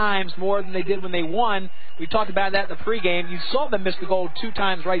 28 times more than they did when they won. We talked about that in the pregame. You saw them miss the goal 2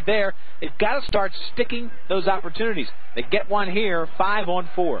 times right there. They've got to start sticking those opportunities. They get one here, 5 on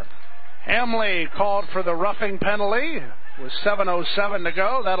 4. Hamley called for the roughing penalty with 7:07 to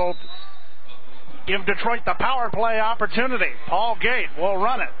go. That'll give Detroit the power play opportunity. Paul Gate will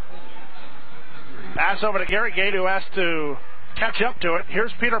run it. Pass over to Gary Gate, who has to catch up to it.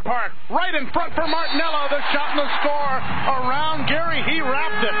 Here's Peter Park right in front for Martinello. The shot and the score around Gary. He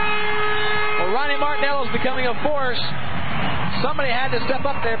wrapped it. Well, Ronnie Martinello's becoming a force. Somebody had to step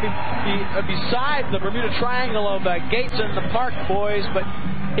up there beside the Bermuda Triangle of Gates and the Park boys, but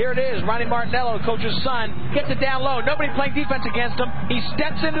here it is. Ronnie Martinello, coach's son, gets it down low. Nobody playing defense against him. He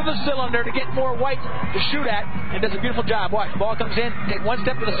steps into the cylinder to get more white to shoot at and does a beautiful job. Watch, ball comes in, take one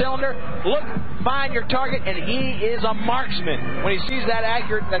step to the cylinder, look, find your target, and he is a marksman. When he sees that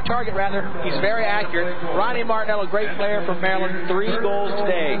target, he's very accurate. Ronnie Martinello, great player from Maryland, 3 goals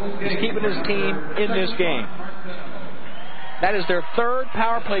today. He's keeping his team in this game. That is their 3rd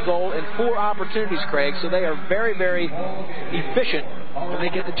power play goal in 4 opportunities, Craig, so they are very, very efficient when they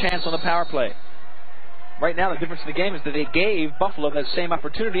get the chance on the power play. Right now, the difference in the game is that they gave Buffalo that same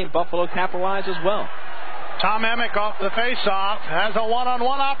opportunity, and Buffalo capitalized as well. Tom Emick off the face-off has a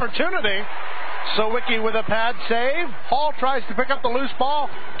one-on-one opportunity. Sawicki with a pad save. Hall tries to pick up the loose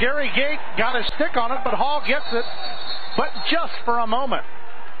ball. Gary Gate got a stick on it, but Hall gets it, but just for a moment.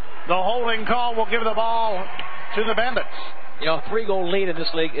 The holding call will give the ball to the Bandits. You know, a 3-goal lead in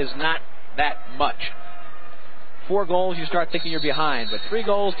this league is not that much. 4 goals, you start thinking you're behind. But 3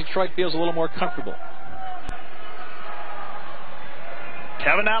 goals, Detroit feels a little more comfortable.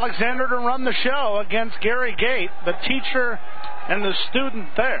 Kevin Alexander to run the show against Gary Gate, the teacher and the student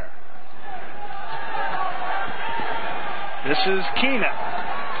there. This is Keenan.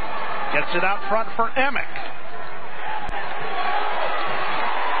 Gets it out front for Emick.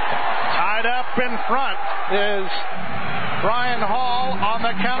 Tied up in front is Brian Hall on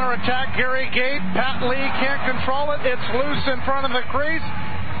the counterattack. Gary Gate, Pat Lee can't control it. It's loose in front of the crease.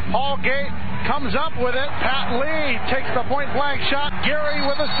 Paul Gate comes up with it. Pat Lee takes the point-blank shot. Gary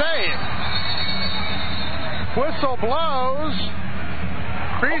with a save. Whistle blows.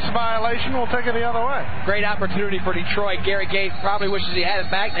 Crease violation. Will take it the other way. Great opportunity for Detroit. Gary Gate probably wishes he had it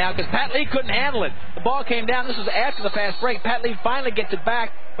back now because Pat Lee couldn't handle it. The ball came down. This was after the fast break. Pat Lee finally gets it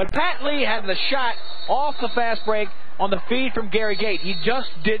back, but Pat Lee had the shot off the fast break on the feed from Gary Gate. He just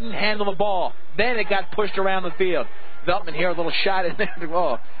didn't handle the ball. Then it got pushed around the field. Veltman here, a little shot in there.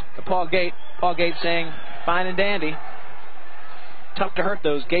 Oh, to Paul Gate. Paul Gate saying, fine and dandy. Tough to hurt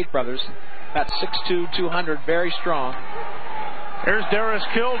those Gate brothers. About 6'2", 200, very strong. Here's Darius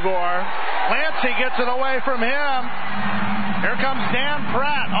Kilgore. Clancy gets it away from him. Here comes Dan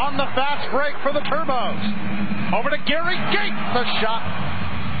Pratt on the fast break for the Turbos. Over to Gary Gate. The shot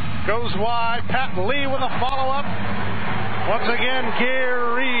goes wide. Pat Lee with a follow-up. Once again,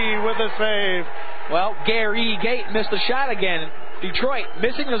 Gary with a save. Well, Gary Gate missed the shot again. Detroit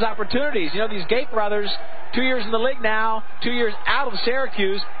missing those opportunities. You know, these Gate brothers, 2 years in the league now, 2 years out of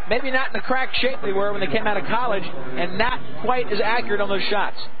Syracuse, maybe not in the crack shape they were when they came out of college, and not quite as accurate on those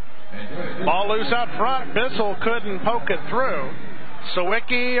shots. Ball loose out front. Bissell couldn't poke it through.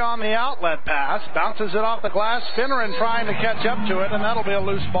 Sawicki on the outlet pass, bounces it off the glass. Finneran trying to catch up to it, and that'll be a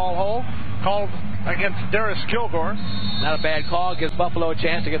loose ball hole called against Darius Kilgore. Not a bad call. Gives Buffalo a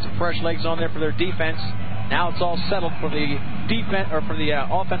chance to get some fresh legs on there for their defense. Now it's all settled for the defense, or for the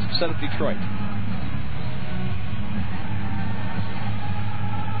offensive set of Detroit.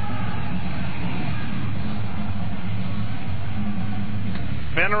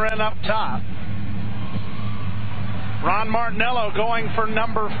 Finneran up top. Ron Martinello going for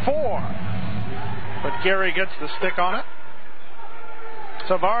number 4. But Gary gets the stick on it.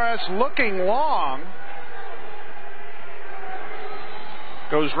 Tavares looking long.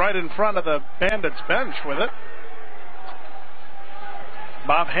 Goes right in front of the Bandits bench with it.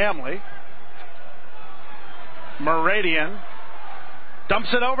 Bob Hamley. Meridian dumps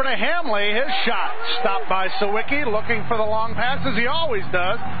it over to Hamley. His shot stopped by Sawicki, looking for the long pass as he always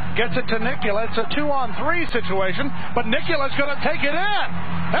does. Gets it to Nikula. It's a 2-on-3 situation, but Nikula's going to take it in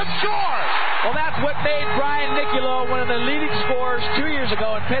and scores. Well, that's what made Brian Nikula one of the leading scorers 2 years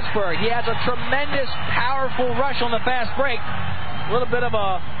ago in Pittsburgh. He has a tremendous, powerful rush on the fast break. A little bit of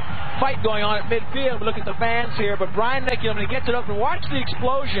a fight going on at midfield. Look at the fans here, but Brian Nikula, when he gets it open, watch the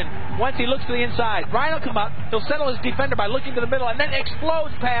explosion once he looks to the inside. Brian will come up, he'll settle his defender by looking to the middle, and then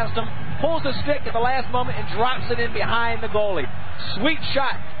explodes past him, pulls the stick at the last moment, and drops it in behind the goalie. Sweet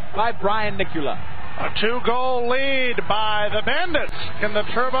shot by Brian Nikula. A 2-goal lead by the Bandits. Can the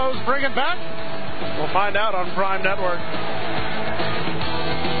Turbos bring it back? We'll find out on Prime Network.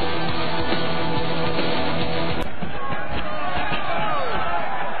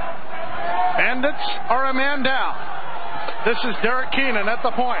 Bandits are a man down. This is Derek Keenan at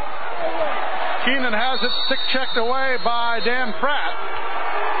the point. Keenan has it stick checked away by Dan Pratt.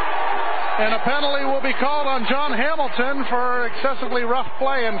 And a penalty will be called on John Hamilton for excessively rough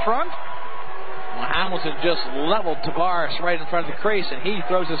play in front. Well, Hamilton just leveled Tavares right in front of the crease, and he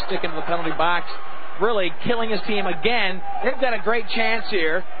throws his stick into the penalty box, really killing his team again. They've got a great chance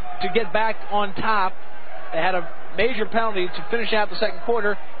here to get back on top. They had a major penalty to finish out the second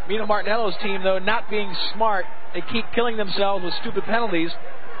quarter. Mino Martinello's team, though, not being smart, they keep killing themselves with stupid penalties,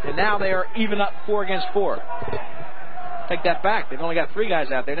 and now they are even up 4 against 4. Take that back. They've only got 3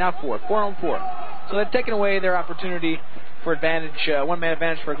 guys out there, now 4 on 4. So they've taken away their opportunity for advantage, one-man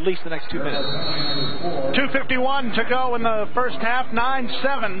advantage for at least the next 2 minutes. 2:51 to go in the first half,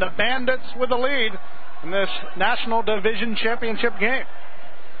 9-7. The Bandits with the lead in this National Division Championship game.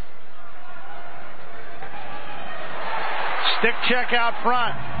 Stick check out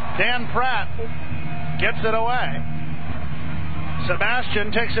front. Dan Pratt gets it away.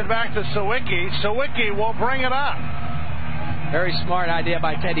 Sebastian takes it back to Sawicki. Sawicki will bring it up. Very smart idea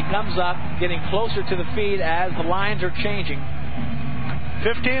by Ted. He comes up, getting closer to the feed as the lines are changing.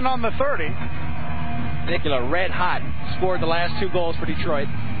 15 on the 30. Nikula, red hot, scored the last 2 goals for Detroit.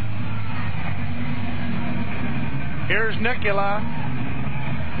 Here's Nikula.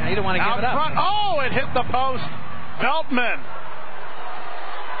 Now you don't want to give it up. Front. Oh, it hit the post. Beltman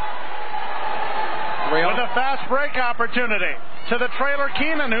with a fast break opportunity to the trailer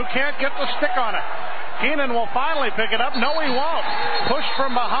Keenan, who can't get the stick on it. Keenan will finally pick it up. No, he won't. Pushed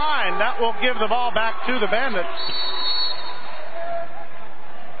from behind. That will give the ball back to the Bandits.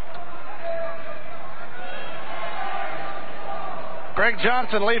 Greg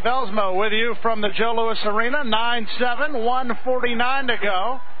Johnson, Leif Elsmo with you from the Joe Louis Arena. 9-7, 1:49 to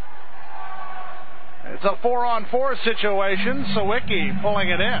go. It's a 4-on-4 situation. Sawicki pulling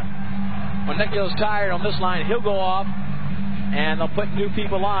it in. When Nikula's tired on this line, he'll go off, and they'll put new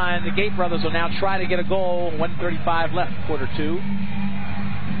people on. The Gate brothers will now try to get a goal. 1:35 left, quarter 2.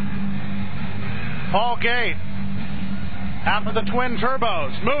 Paul Gate, after the Twin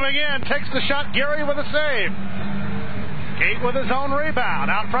Turbos, moving in, takes the shot. Gary with a save. Gate with his own rebound.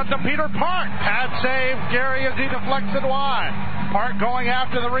 Out front to Peter Park. Pad save, Gary, as he deflects it wide. Park going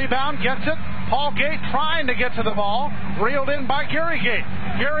after the rebound, gets it. Paul Gate trying to get to the ball. Reeled in by Gary Gate.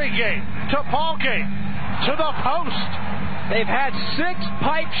 Gary Gate to Paul Gate. To the post. They've had 6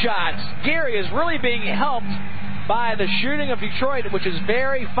 pipe shots. Gary is really being helped by the shooting of Detroit, which is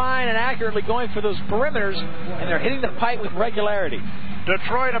very fine and accurately going for those perimeters, and they're hitting the pipe with regularity.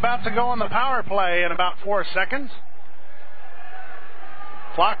 Detroit about to go on the power play in about 4 seconds.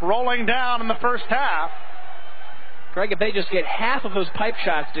 Clock rolling down in the first half. Greg, if they just get half of those pipe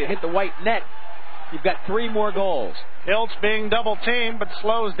shots to hit the white net, you've got 3 more goals. Hiltz being double teamed, but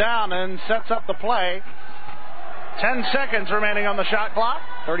slows down and sets up the play. 10 seconds remaining on the shot clock.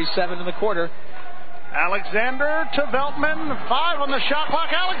 37 in the quarter. Alexander to Veltman, 5 on the shot clock.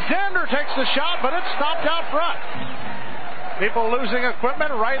 Alexander takes the shot, but it's stopped out front. People losing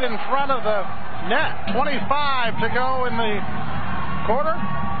equipment right in front of the net. 25 to go in the quarter.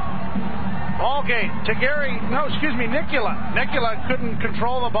 Ballgate to Nicola. Nicola couldn't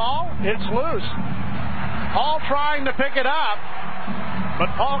control the ball. It's loose. Paul trying to pick it up, but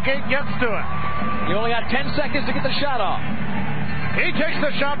Ballgate gets to it. You only got 10 seconds to get the shot off. He takes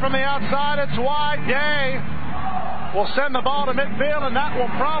the shot from the outside. It's wide. Day will send the ball to midfield, and that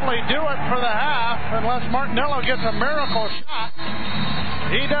will probably do it for the half, unless Martinello gets a miracle shot.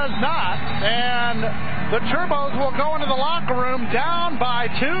 He does not, and the Turbos will go into the locker room down by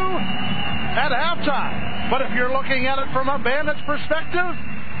 2 at halftime. But if you're looking at it from a Bandits perspective,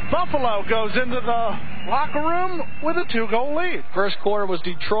 Buffalo goes into the locker room with a 2-goal lead. First quarter was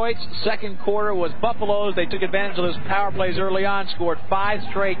Detroit's. Second quarter was Buffalo's. They took advantage of those power plays early on, scored 5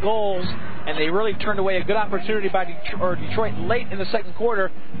 straight goals, and they really turned away a good opportunity by Detroit late in the second quarter.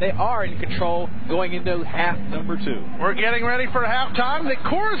 They are in control going into half number 2. We're getting ready for halftime. The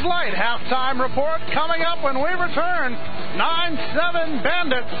Coors Light halftime report coming up when we return. 9-7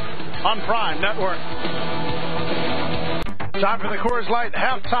 Bandits on Prime Network. Time for the Coors Light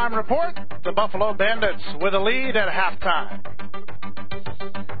halftime report. The Buffalo Bandits with a lead at halftime.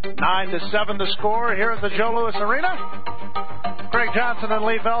 9-7 the score here at the Joe Louis Arena. Craig Johnson and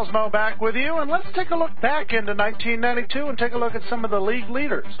Lee Velsmo back with you, and let's take a look back into 1992 and take a look at some of the league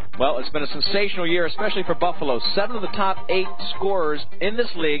leaders. Well, it's been a sensational year, especially for Buffalo. 7 of the top 8 scorers in this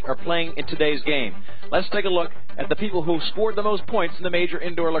league are playing in today's game. Let's take a look at the people who scored the most points in the Major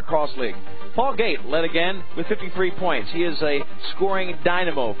Indoor Lacrosse League. Paul Gate led again with 53 points. He is a scoring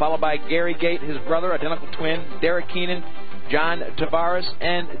dynamo, followed by Gary Gate, his brother, identical twin, Derek Keenan, John Tavares,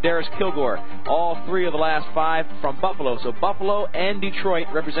 and Darius Kilgore. All 3 of the last 5 from Buffalo. So Buffalo and Detroit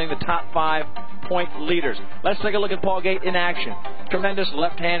representing the top 5 point leaders. Let's take a look at Paul Gate in action. Tremendous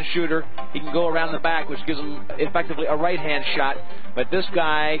left-hand shooter. He can go around the back, which gives him effectively a right-hand shot. But this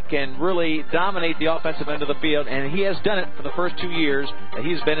guy can really dominate the offensive end of the field, and he has done it for the first 2 years that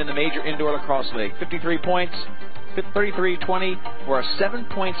he's been in the Major Indoor Lacrosse League. 53 points, 33-20 for a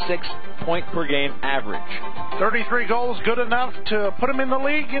 7.6 point per game average. 33 goals, good enough to put him in the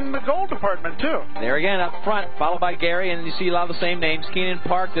league in the goal department, too. There again, up front, followed by Gary, and you see a lot of the same names. Keenan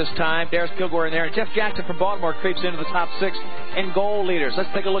Park this time, Darius Kilgore in there, and Jeff Jackson from Baltimore creeps into the top 6 in goal leaders. Let's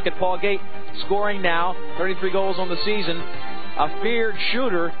take a look at Paul Gate scoring now, 33 goals on the season, a feared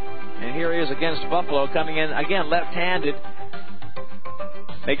shooter, and here he is against Buffalo, coming in, again, left-handed.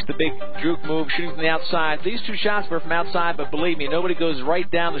 Makes the big juke move, shooting from the outside. These 2 shots were from outside, but believe me, nobody goes right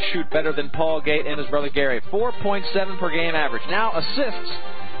down the chute better than Paul Gate and his brother Gary. 4.7 per game average. Now assists,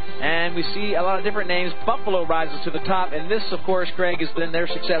 and we see a lot of different names. Buffalo rises to the top, and this, of course, Craig, has been their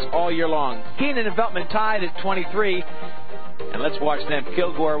success all year long. Keenan and Veltman tied at 23, and let's watch them.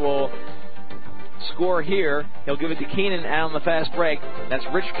 Kilgore will score here. He'll give it to Keenan out on the fast break. That's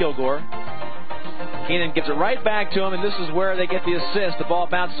Rich Kilgore. Keenan gives it right back to him, and this is where they get the assist. The ball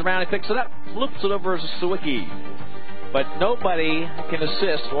bounces around, he picks it up, loops it over to Sawicki. But nobody can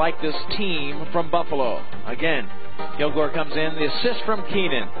assist like this team from Buffalo. Again, Kilgore comes in, the assist from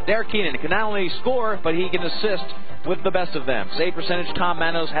Keenan. Derek Keenan can not only score, but he can assist with the best of them. Save percentage, Tom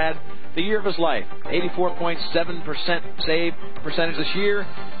Manos had the year of his life. 84.7% save percentage this year,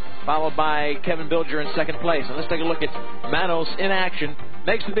 followed by Kevin Bilger in second place. And let's take a look at Manos in action.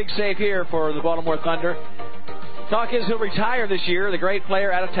 Makes the big save here for the Baltimore Thunder. Talk is he'll retire this year, the great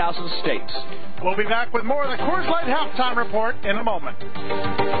player out of Towson State. We'll be back with more of the Coors Light halftime report in a moment.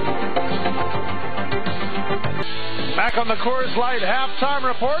 Back on the Coors Light halftime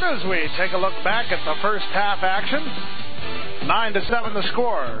report as we take a look back at the first half action. 9-7 the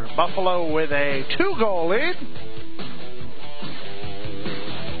score. Buffalo with a 2-goal lead.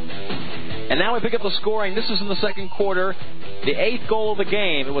 And now we pick up the scoring. This is in the second quarter. The 8th goal of the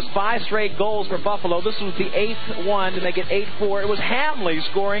game. It was 5 straight goals for Buffalo. This was the 8th one to make it 8-4. It was Hamley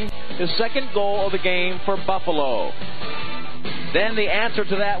scoring the second goal of the game for Buffalo. Then the answer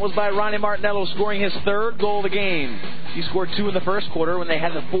to that was by Ronnie Martinello scoring his 3rd goal of the game. He scored 2 in the first quarter when they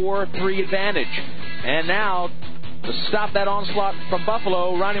had the 4-3 advantage. And now, to stop that onslaught from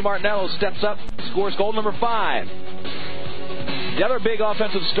Buffalo, Ronnie Martinello steps up, scores goal number 5. The other big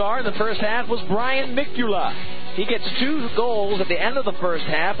offensive star in the first half was Brian Mikula. He gets 2 goals at the end of the first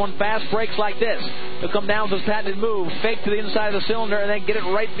half on fast breaks like this. He'll come down with his patented move, fake to the inside of the cylinder, and then get it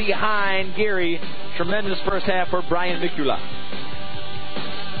right behind Gary. Tremendous first half for Brian Mikula.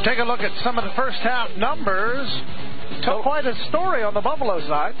 Take a look at some of the first half numbers. Quite a story on the Buffalo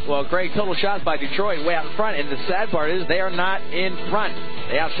side. Well, Greg, total shots by Detroit way out in front, and the sad part is they are not in front.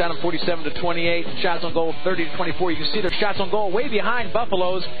 They outshot them 47-28, shots on goal 30-24. You can see their shots on goal way behind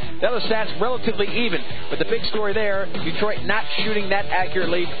Buffalo's. The other stats relatively even, but the big story there, Detroit not shooting that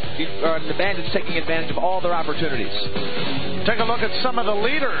accurately, the Bandits taking advantage of all their opportunities. Take a look at some of the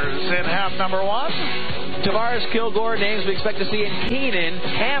leaders in half number one. Tavares, Kilgore, names we expect to see in Keenan.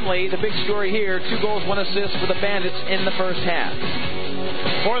 Hamley, the big story here, 2 goals, 1 assist for the Bandits in the first half.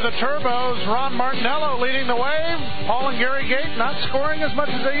 For the Turbos, Ron Martinello leading the way. Paul and Gary Gate not scoring as much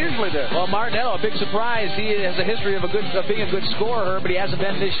as they usually do. Well, Martinello, a big surprise. He has a history of being a good scorer, but he hasn't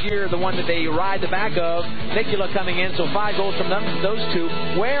been this year the one that they ride the back of. Nicola coming in, so 5 goals from those two.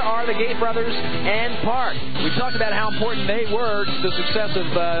 Where are the Gate brothers and Park? We talked about how important they were to the success of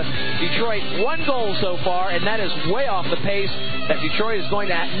Detroit. 1 goal so far, and that is way off the pace that Detroit is going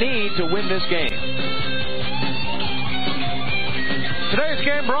to need to win this game. Today's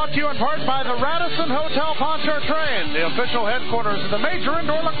game brought to you in part by the Radisson Hotel Pontchartrain, the official headquarters of the Major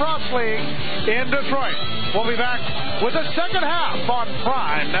Indoor Lacrosse League in Detroit. We'll be back with the second half on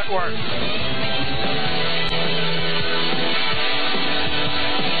Prime Network.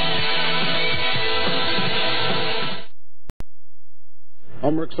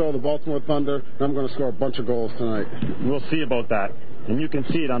 I'm Rick Soll of the Baltimore Thunder, and I'm going to score a bunch of goals tonight. We'll see about that, and you can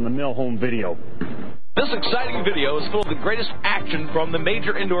see it on the Mill Home video. This exciting video is full of the greatest action from the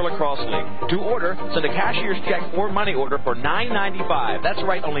Major Indoor Lacrosse League. To order, send a cashier's check or money order for $9.95. That's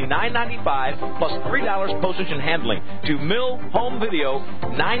right, only $9.95 plus $3 postage and handling. To Mill Home Video,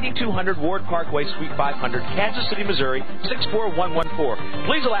 9200 Ward Parkway, Suite 500, Kansas City, Missouri, 64114.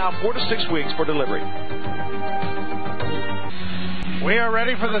 Please allow 4 to 6 weeks for delivery. We are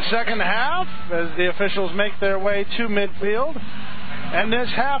ready for the second half as the officials make their way to midfield. And this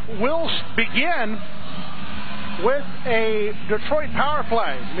half will begin with a Detroit power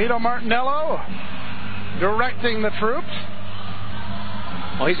play. Mito Martinello directing the troops.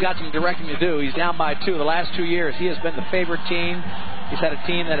 Well, he's got some directing to do. He's down by 2. The last 2 years, he has been the favorite team. He's had a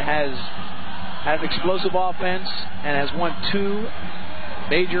team that has had an explosive offense and has won 2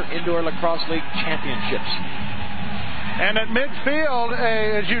 Major Indoor Lacrosse League championships. And at midfield,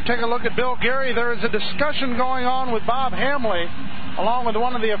 as you take a look at Bill Gary, there is a discussion going on with Bob Hamley, along with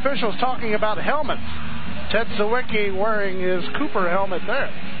one of the officials talking about helmets. Ted Sawicki wearing his Cooper helmet there.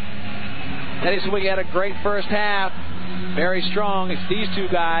 Teddy Sawicki had a great first half. Very strong. It's these 2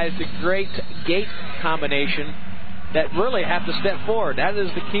 guys, the great Gate combination, that really have to step forward. That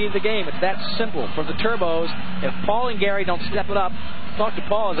is the key of the game. It's that simple. For the Turbos, if Paul and Gary don't step it up, talked to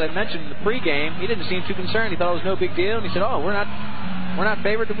Paul, as I mentioned in the pregame, he didn't seem too concerned. He thought it was no big deal, and he said, we're not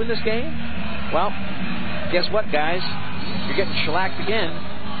favored to win this game? Well, guess what, guys? You're getting shellacked again.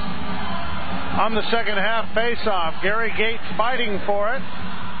 On the second half face-off, Gary Gate fighting for it.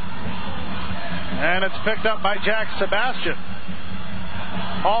 And it's picked up by Jack Sebastian.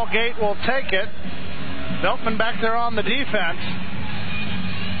 Paul Gate will take it. Beltman back there on the defense.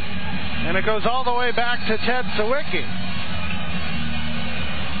 And it goes all the way back to Ted Sawicki.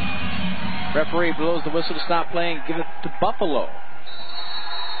 Referee blows the whistle to stop playing, give it to Buffalo.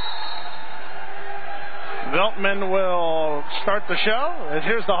 Veltman will start the show. As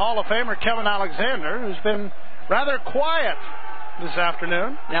here's the Hall of Famer Kevin Alexander, who's been rather quiet this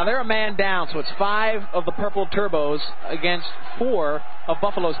afternoon. Now they're a man down, so it's 5 of the Purple Turbos against 4 of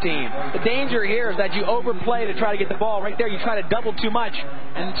Buffalo's team. The danger here is that you overplay to try to get the ball right there. You try to double too much,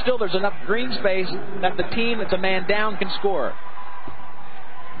 and still there's enough green space that the team that's a man down can score.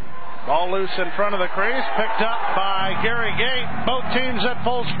 Ball loose in front of the crease, picked up by Gary Gate. Both teams at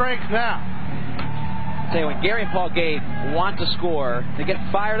full strength now. I'll tell you, when Gary and Paul Gate want to score, they get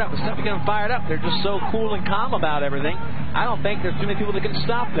fired up. Instead of getting fired up, they're just so cool and calm about everything. I don't think there's too many people that can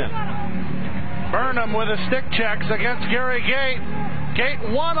stop them. Burnham with a stick checks against Gary Gate. Gate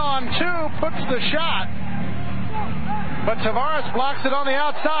 1-on-2, puts the shot. But Tavares blocks it on the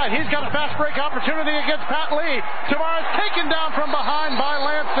outside. He's got a fast break opportunity against Pat Lee. Tavares taken down from behind by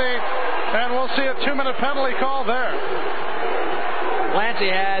Lancey. And we'll see a 2-minute penalty call there.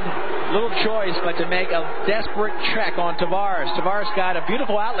 Lancey had little choice but to make a desperate check on Tavares. Tavares got a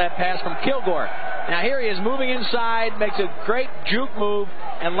beautiful outlet pass from Kilgore. Now here he is moving inside, makes a great juke move,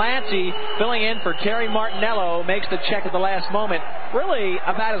 and Lancey, filling in for Terry Martinello, makes the check at the last moment. Really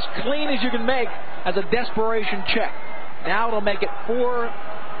about as clean as you can make as a desperation check. Now it'll make it 4.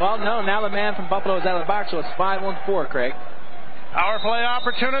 Well, no, now the man from Buffalo is out of the box, so it's 5-1-4, Craig. Power play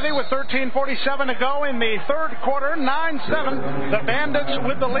opportunity with 13:47 to go in the third quarter. 9-7. The Bandits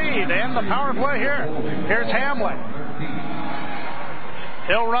with the lead and the power play here. Here's Hamlin.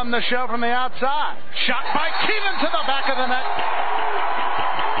 He'll run the show from the outside. Shot by Keenan to the back of the net.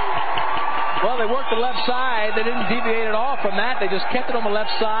 Well, they worked the left side. They didn't deviate at all from that. They just kept it on the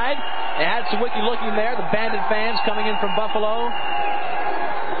left side. They had Sawicki looking there. The Bandit fans coming in from Buffalo.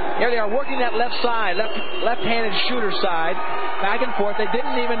 Here they are working that left side, left-handed shooter side, back and forth. They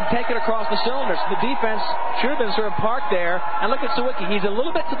didn't even take it across the cylinders. The defense should have been sort of parked there. And look at Sawicki. He's a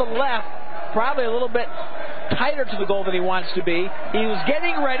little bit to the left, probably a little bit tighter to the goal than he wants to be. He was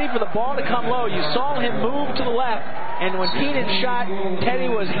getting ready for the ball to come low. You saw him move to the left, and when Keenan shot,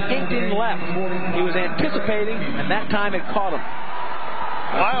 Teddy was inked in left. He was anticipating, and that time it caught him.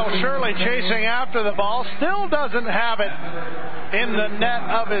 Lyle Shirley chasing after the ball, still doesn't have it in the net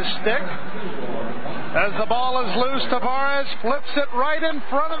of his stick. As the ball is loose, Tavares flips it right in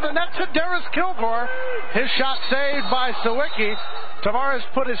front of the net to Darius Kilgore. His shot saved by Sawicki. Tavares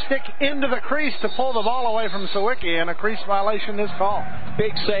put his stick into the crease to pull the ball away from Sawicki, and a crease violation is called.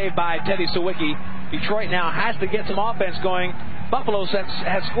 Big save by Teddy Sawicki. Detroit now has to get some offense going. Buffalo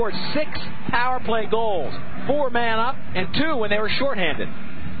has scored 6 power play goals, 4 man up and 2 when they were shorthanded.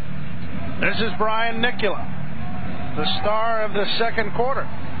 This is Brian Nicola, the star of the second quarter,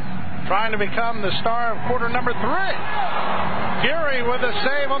 trying to become the star of quarter number 3. Gary with a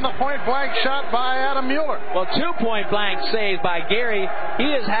save on the point-blank shot by Adam Mueller. Well, 2 point-blank saves by Gary.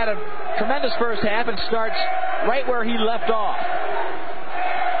 He has had a tremendous first half and starts right where he left off.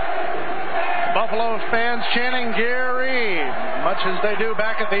 Buffalo fans chanting Gary, much as they do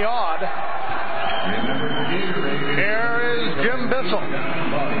back at the Odd. Here is Jim Bissell.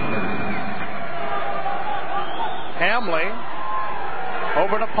 Hamley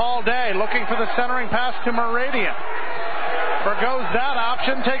over to Paul Day, looking for the centering pass to Meridian. Forgoes that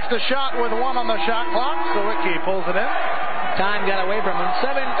option, takes the shot with 1 on the shot clock. Sawicki pulls it in. Time got away from him.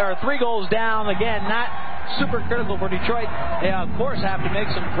 3 goals down. Again, not super critical for Detroit. They, of course, have to make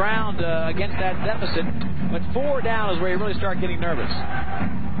some ground against that deficit. But 4 down is where you really start getting nervous.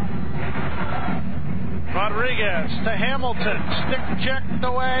 Rodriguez to Hamilton. Stick checked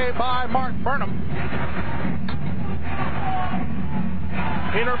away by Mark Burnham.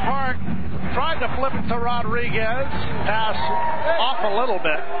 Peter Park tried to flip it to Rodriguez. Pass off a little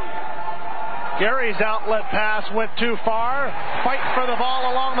bit. Gary's outlet pass went too far. Fight for the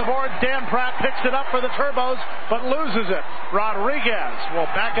ball along the boards. Dan Pratt picks it up for the Turbos, but loses it. Rodriguez will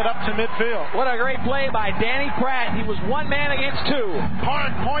back it up to midfield. What a great play by Danny Pratt. He was 1 man against 2.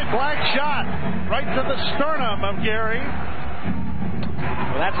 Park point-blank shot right to the sternum of Gary.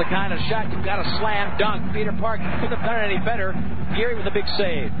 Well, that's the kind of shot you've got to slam dunk. Peter Park couldn't have done it any better. Gary with a big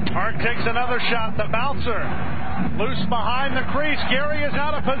save. Park takes another shot. The bouncer loose behind the crease. Gary is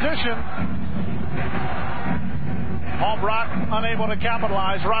out of position. Paul Brock unable to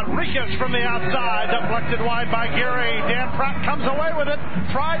capitalize. Rodriguez from the outside, deflected wide by Gary. Dan Pratt comes away with it,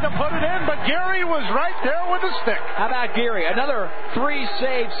 tried to put it in, but Gary was right there with the stick. How about Gary? Another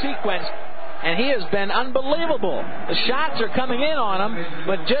 3-save sequence, and he has been unbelievable. The shots are coming in on him,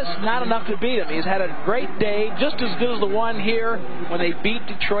 but just not enough to beat him. He's had a great day, just as good as the one here when they beat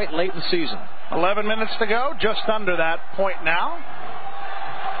Detroit late in the season. 11 minutes to go, just under that point now.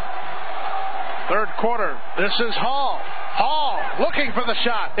 Third quarter, this is Hall. Hall looking for the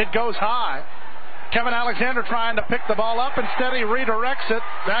shot. It goes high. Kevin Alexander trying to pick the ball up. Instead, he redirects it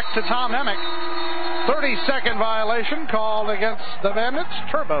back to Tom Hemick. 30-second violation called against the Bandits.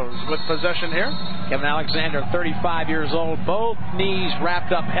 Turbos with possession here. Kevin Alexander, 35 years old. Both knees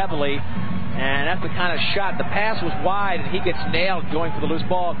wrapped up heavily. And that's the kind of shot. The pass was wide, and he gets nailed going for the loose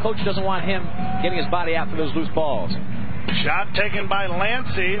ball. Coach doesn't want him getting his body out for those loose balls. Shot taken by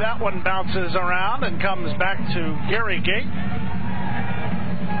Lancey. That one bounces around and comes back to Gary Gate.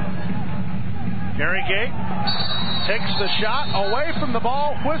 Gary Gate takes the shot away from the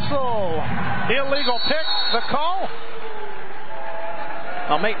ball. Whistle. Illegal pick. The call.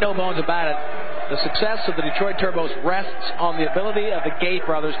 I'll make no bones about it. The success of the Detroit Turbos rests on the ability of the Gate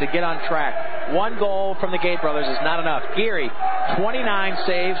brothers to get on track. 1 goal from the Gate brothers is not enough. Geary, 29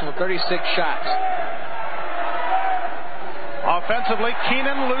 saves from 36 shots. Offensively,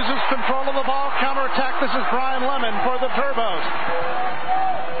 Keenan loses control of the ball. Counterattack. This is Brian Lemon for the Turbos.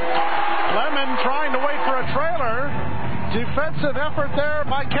 Lemon trying to wait for a trailer. Defensive effort there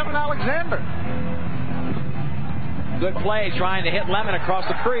by Kevin Alexander. Good play trying to hit Lemon across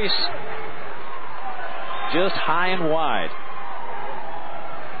the crease. Just high and wide.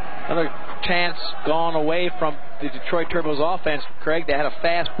 Another chance gone away from the Detroit Turbos offense, Craig. They had a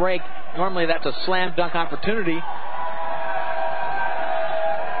fast break. Normally that's a slam dunk opportunity.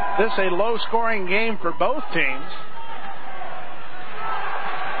 This a low-scoring game for both teams.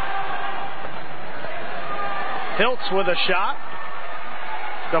 Hiltz with a shot.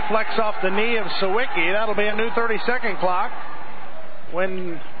 deflects off the knee of Sawicki. That'll be a new 30-second clock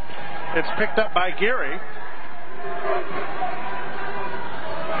when it's picked up by Geary.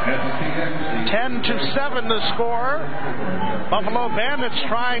 10-7 the score. Buffalo Bandits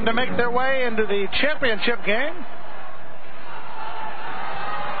trying to make their way into the championship game.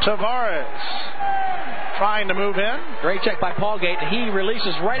 Tavares trying to move in. Great check by Paulgate. He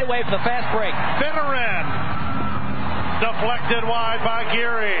releases right away for the fast break. Finneran deflected wide by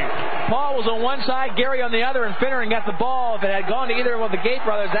Geary. Paul was on one side, Geary on the other, and Finneran got the ball. If it had gone to either of the Gate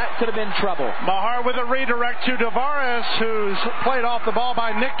brothers, that could have been trouble. Mahar with a redirect to Tavares, who's played off the ball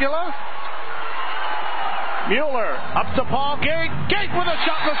by Nicola. Mueller up to Paul Gate. Gate with a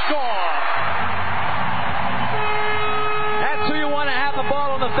shot to score. That's who you want to have the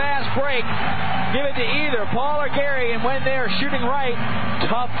ball on the fast break. Give it to either Paul or Geary, and when they're shooting right,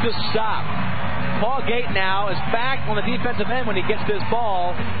 tough to stop. Paul Gate now is back on the defensive end when he gets this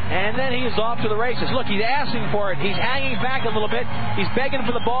ball, and then he's off to the races. Look, he's asking for it. He's hanging back a little bit. He's begging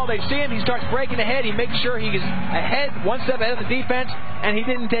for the ball. They see him. He starts breaking ahead. He makes sure he's ahead, one step ahead of the defense, and he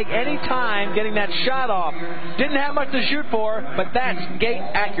didn't take any time getting that shot off. Didn't have much to shoot for, but that's Gate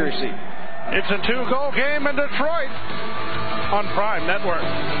accuracy. It's a 2-goal game in Detroit on Prime Network.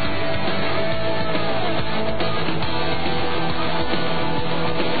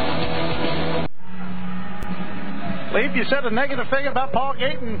 Leif, you said a negative thing about Paul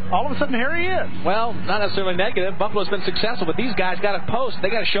Gate, and all of a sudden here he is. Well, not necessarily negative. Buffalo's been successful, but these guys got to post. They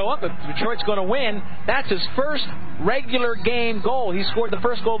got to show up. If Detroit's going to win, that's his first regular game goal. He scored the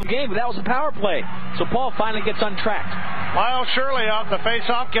first goal of the game, but that was a power play. So Paul finally gets untracked. Lyle Shirley off the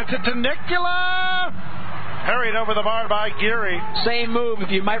face-off, gets it to Nicola. Harried over the bar by Geary. Same move. If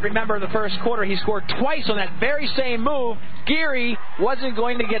you might remember the first quarter, he scored twice on that very same move. Geary wasn't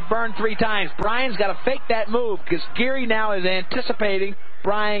going to get burned 3 times. Brian's got to fake that move because Geary now is anticipating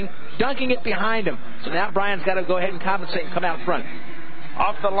Brian dunking it behind him. So now Brian's got to go ahead and compensate and come out front.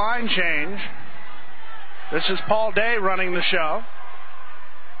 Off the line change. This is Paul Day running the show.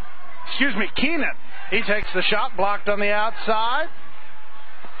 Keenan. He takes the shot, blocked on the outside.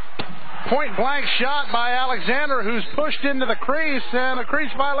 Point blank shot by Alexander, who's pushed into the crease, and a crease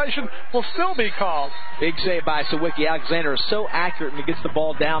violation will still be called. Big save by Sawicki. Alexander is so accurate when he gets the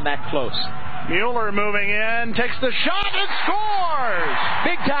ball down that close. Mueller moving in, takes the shot and scores!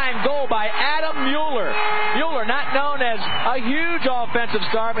 Big time goal by Adam Mueller. Mueller, not known as a huge offensive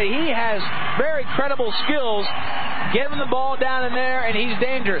star, but he has very credible skills. Getting the ball down in there, and he's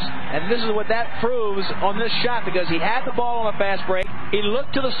dangerous. And this is what that proves on this shot, because he had the ball on a fast break. He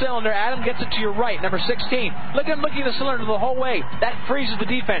looked to the cylinder. Adam gets it to your right, number 16. Look at him looking at the cylinder the whole way. That freezes the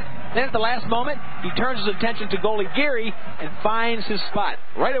defense. Then at the last moment, he turns his attention to goalie Geary and finds his spot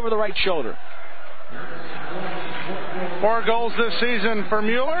right over the right shoulder. 4 goals this season for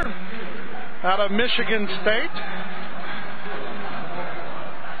Mueller out of Michigan State.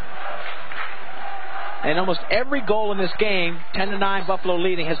 And almost every goal in this game, 10-9 Buffalo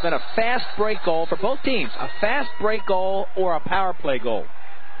leading, has been a fast break goal for both teams. A fast break goal or a power play goal.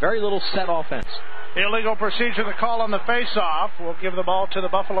 Very little set offense. Illegal procedure to call on the face-off. We'll give the ball to the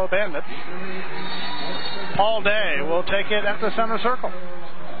Buffalo Bandits. Paul Day will take it at the center circle.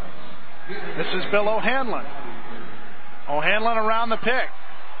 This is Bill O'Hanlon. O'Hanlon around the pick.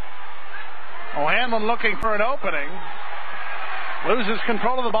 O'Hanlon looking for an opening. Loses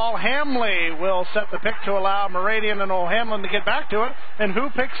control of the ball. Hamley will set the pick to allow Meridian and O'Hanlon to get back to it. And who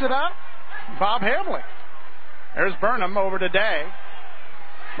picks it up? Bob Hamley. There's Burnham over to Day.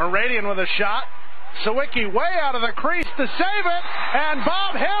 Meridian with a shot. Sawicki way out of the crease to save it. And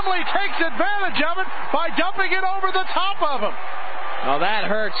Bob Hamley takes advantage of it by dumping it over the top of him. Oh, that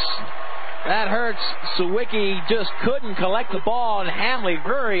hurts. That hurts. Sawicki just couldn't collect the ball, and Hamley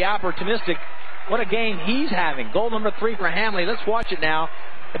very opportunistic. What a game he's having. Goal number 3 for Hamley. Let's watch it now.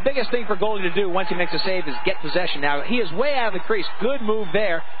 The biggest thing for goalie to do once he makes a save is get possession. Now, he is way out of the crease. Good move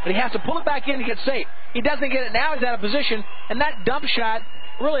there, but he has to pull it back in to get safe. He doesn't get it now. He's out of position, and that dump shot,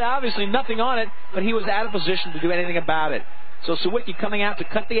 really obviously nothing on it, but he was out of position to do anything about it. So Sawicki coming out to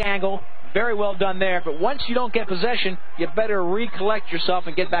cut the angle. Very well done there, but once you don't get possession, you better recollect yourself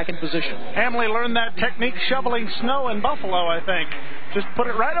and get back in position. Hamley learned that technique shoveling snow in Buffalo, I think. Just put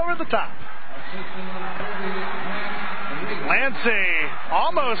it right over the top. Lancey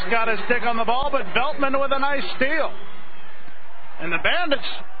almost got his stick on the ball, but Veltman with a nice steal. And the Bandits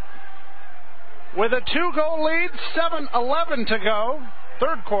with a 2-goal lead, 7:11 to go,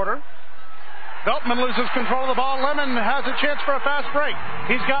 third quarter. Veltman loses control of the ball. Lemon has a chance for a fast break.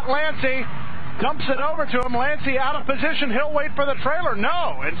 He's got Lancey. Dumps it over to him. Lancey out of position. He'll wait for the trailer.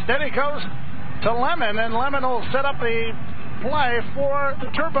 No. Instead he goes to Lemon, and Lemon will set up the play for the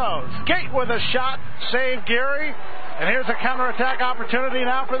Turbos. Gate with a shot, save Gary. And here's a counterattack opportunity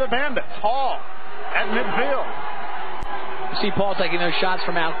now for the Bandits. Hall at midfield. You see Paul taking those shots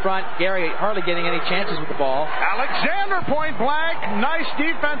from out front. Gary hardly getting any chances with the ball. Alexander point blank. Nice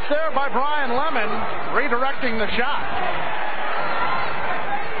defense there by Brian Lemon, redirecting the shot.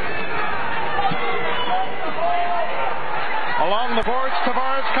 Along the boards,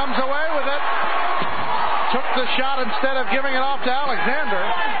 Tavares comes away with it. Took the shot instead of giving it off to Alexander.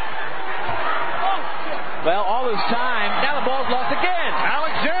 Well, all this time, now the ball's lost again.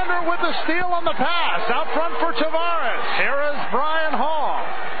 Alexander with the steal on the pass. Out front for Tavares. Here is Brian Hall.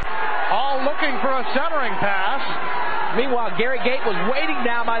 Hall looking for a centering pass. Meanwhile, Gary Gate was waiting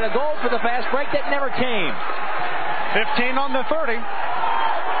down by the goal for the fast break that never came. 15 on the 30.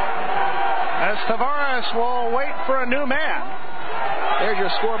 As Tavares will wait for a new man. There's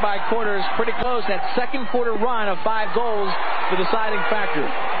your score by quarters. Pretty close. That second quarter run of 5 goals, the deciding factor.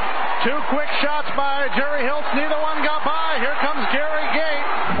 2 quick shots by Jerry Hiltz. Neither one got by. Here comes Gary Gate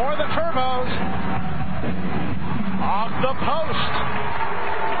for the Turbos. Off the post.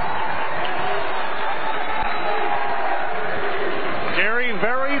 Gary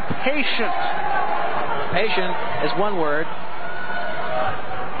very patient. Patient is one word.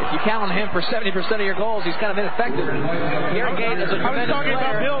 If you count on him for 70% of your goals, he's kind of ineffective. Gary Gate is a tremendous player. I was talking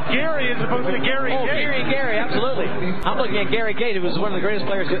about Bill Gary as opposed to Gary Gate. Gary, absolutely. I'm looking at Gary Gate, who was one of the greatest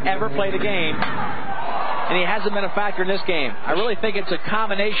players to ever play the game. And he hasn't been a factor in this game. I really think it's a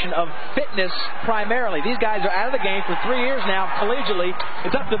combination of fitness primarily. These guys are out of the game for 3 years now, collegiately.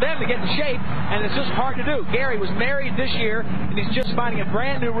 It's up to them to get in shape, and it's just hard to do. Gary was married this year, and he's just finding a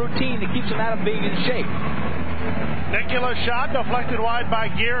brand new routine that keeps him out of being in shape. Nicola shot deflected wide by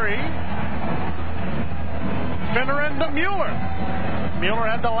Gary. Finner into Mueller. Mueller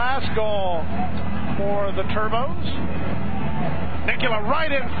had the last goal for the Turbos. Nicola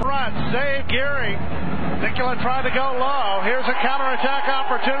right in front. Save Gary. Nicola tried to go low. Here's a counterattack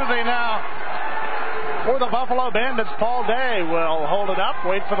opportunity now for the Buffalo Bandits. Paul Day will hold it up.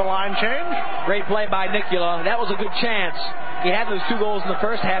 Wait for the line change. Great play by Nicola. That was a good chance. He had those 2 goals in the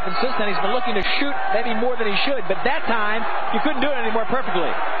first half, and since then he's been looking to shoot maybe more than he should. But that time, you couldn't do it anymore perfectly.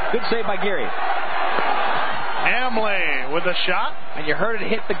 Good save by Gary. Hamley with a shot. And you heard it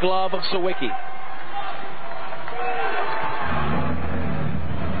hit the glove of Sawicki.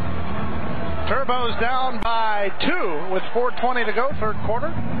 Turbos down by 2 with 4:20 to go, third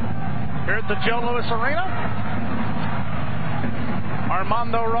quarter. Here at the Joe Louis Arena.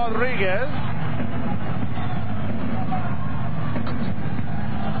 Armando Rodriguez.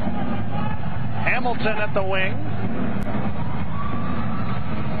 Hamilton at the wing.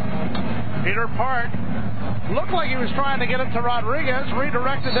 Peter Park looked like he was trying to get it to Rodriguez.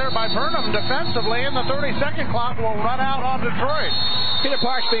 Redirected there by Burnham defensively, and the 30-second clock will run out on Detroit. Peter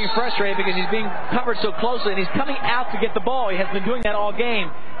Park's being frustrated because he's being covered so closely, and he's coming out to get the ball. He has been doing that all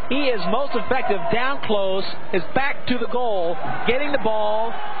game. He is most effective down close, his back to the goal, getting the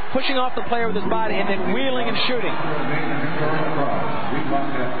ball, pushing off the player with his body, and then wheeling and shooting.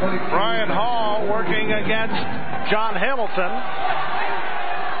 Brian Hall working against John Hamilton.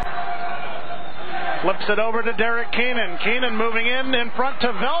 Flips it over to Derek Keenan. Keenan moving in front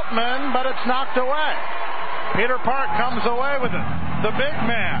to Veltman, but it's knocked away. Peter Park comes away with it. The big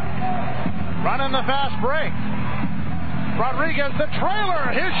man running the fast break. Rodriguez, the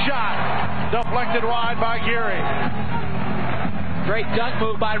trailer, his shot deflected wide by Gary. Great dunk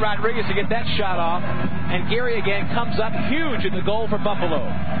move by Rodriguez to get that shot off. And Gary again comes up huge in the goal for Buffalo.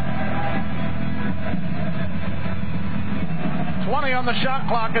 20 on the shot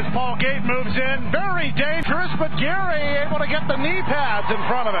clock as Paul Gate moves in. Very dangerous, but Gary able to get the knee pads in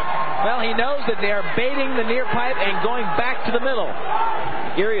front of it. Well, he knows that they are baiting the near pipe and going back to the middle.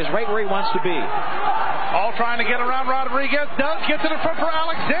 Gary is right where he wants to be. All trying to get around Rodriguez. Does get to the front for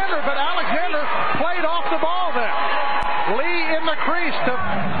Alexander, but Alexander played off the ball there. Lee in the crease to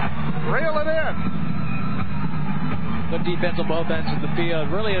reel it in. Good defense on both ends of the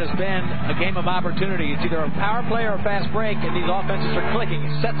field. Really, it has been a game of opportunity. It's either a power play or a fast break, and these offenses are clicking.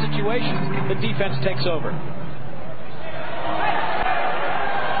 Set situations, the defense takes over.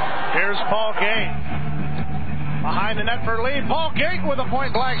 Here's Paul Gate. Behind the net for Lee. Paul Gate with a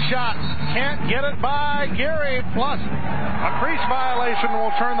point-blank shot. Can't get it by Gary. Plus, a crease violation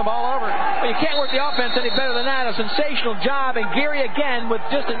will turn the ball over. Well, you can't work the offense any better than that. A sensational job, and Gary again with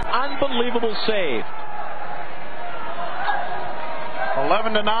just an unbelievable save.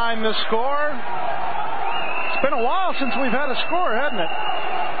 11-9 the score. It's been a while since we've had a score, hasn't it?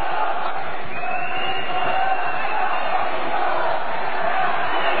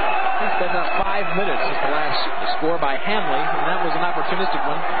 It's been about 5 minutes since the last score by Hamley.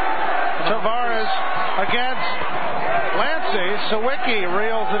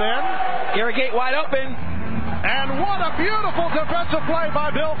 open. And what a beautiful defensive play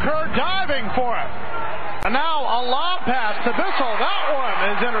by Bill Kerr, diving for it. And now a lob pass to Bissell. That one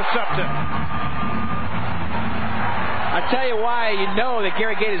is intercepted. I tell you why you know that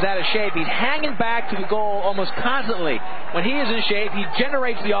Gary Gait is out of shape. He's hanging back to the goal almost constantly. When he is in shape, he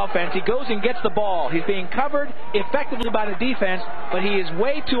generates the offense. He goes and gets the ball. He's being covered effectively by the defense, but he is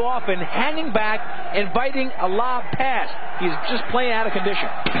way too often hanging back, inviting a lob pass. He's just playing out of condition.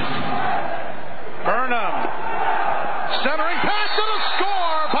 Burnham. Centering pass to the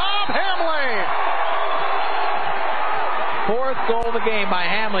score. Bob Hamley. Fourth goal of the game by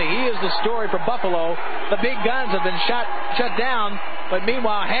Hamley. He is the story for Buffalo. The big guns have been shut down, but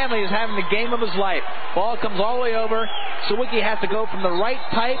meanwhile Hamley is having the game of his life. Ball comes all the way over. Sawicki has to go from the right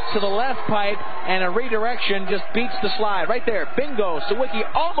pipe to the left pipe, and a redirection just beats the slide. Right there, bingo. Sawicki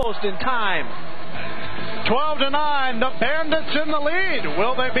almost in time. 12-9, the Bandits in the lead.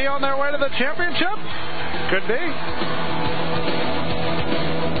 Will they be on their way to the championship? Could be.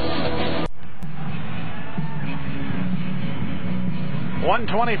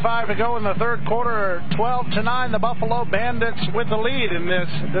 1:25 to go in the third quarter. 12-9, the Buffalo Bandits with the lead in this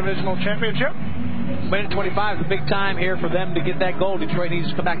divisional championship. Minute 25 is a big time here for them to get that goal. Detroit needs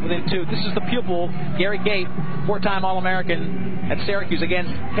to come back within 2. This is the pupil, Gary Gait, 4-time All-American at Syracuse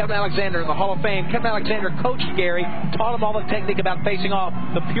against Kevin Alexander in the Hall of Fame. Kevin Alexander coached Gary, taught him all the technique about facing off.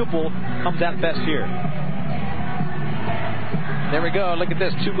 The pupil comes out best here. There we go. Look at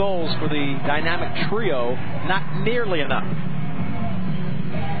this. 2 goals for the dynamic trio. Not nearly enough.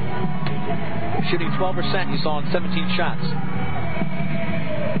 Shooting 12%, you saw in 17 shots.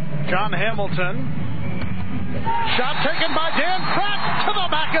 John Hamilton. Shot taken by Dan Pratt to the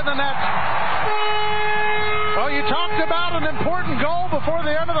back of the net. Well, you talked about an important goal before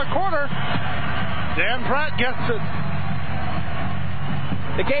the end of the quarter. Dan Pratt gets it.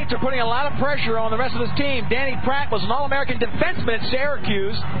 The Gates are putting a lot of pressure on the rest of this team. Danny Pratt was an All-American defenseman at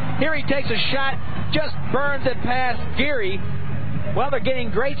Syracuse. Here he takes a shot, just burns it past Geary. Well, they're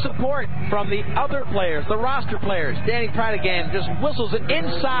getting great support from the other players, the roster players. Danny Pratt again just whistles it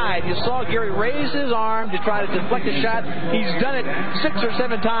inside. You saw Geary raise his arm to try to deflect a shot. He's done it 6 or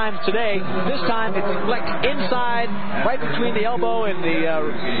 7 times today. This time it deflects inside, right between the elbow and the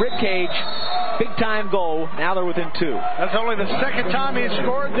rib cage. Big time goal. Now they're within 2. That's only the second time he's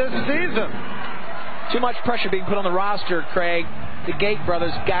scored this season. Too much pressure being put on the roster, Craig. The Gait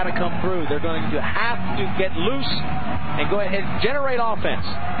brothers got to come through. They're going to have to get loose and go ahead and generate offense.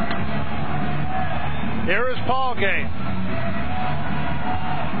 Here is Paul Gait.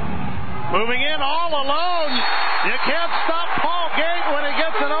 Moving in all alone. You can't stop Paul Gait when he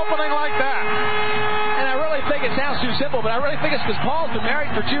gets an opening like that. And I really think it sounds too simple, but I really think it's because Paul's been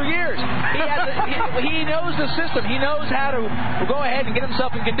married for 2 years. He knows the system. He knows how to go ahead and get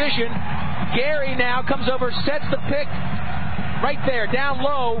himself in condition. Gary now comes over, sets the pick. Right there, down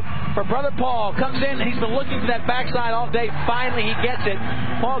low for brother Paul. Comes in, he's been looking for that backside all day. Finally, he gets it.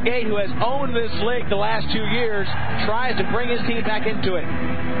 Paul Gait, who has owned this league the last 2 years, tries to bring his team back into it.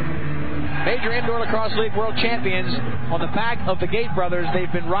 Major Indoor Lacrosse League world champions on the back of the Gait brothers.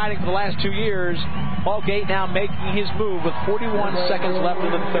 They've been riding for the last 2 years. Paul Gait now making his move with 41 seconds left in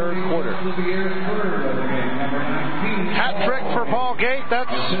the third quarter. Hat trick for Paul Gait.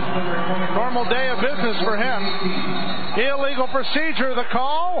 That's normal day of business for him. Illegal procedure, the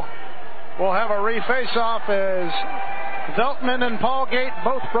call. We'll have a re-face-off as Veltman and Paul Gait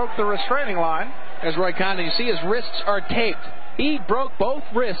both broke the restraining line. As Roy Condon, you see his wrists are taped. He broke both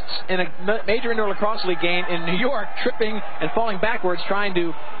wrists in a Major Indoor Lacrosse League game in New York, tripping and falling backwards, trying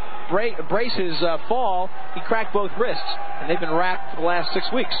to brace his fall. He cracked both wrists, and they've been wrapped for the last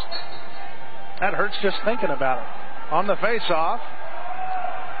 6 weeks. That hurts just thinking about it. On the face-off.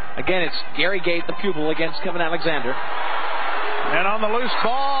 Again, it's Gary Gait, the pupil, against Kevin Alexander. And on the loose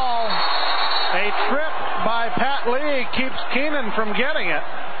ball, a trip by Pat Lee keeps Keenan from getting it.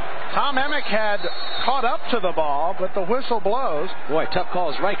 Tom Emick had caught up to the ball, but the whistle blows. Boy, tough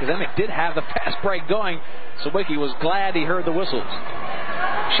call is right, because Emick did have the fast break going. Sawicki was glad he heard the whistles.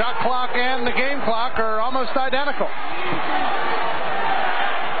 Shot clock and the game clock are almost identical.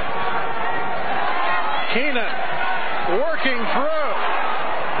 Keenan working through.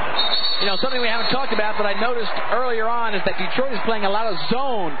 You know, something we haven't talked about that I noticed earlier on is that Detroit is playing a lot of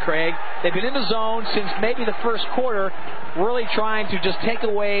zone, Craig. They've been in the zone since maybe the first quarter, really trying to just take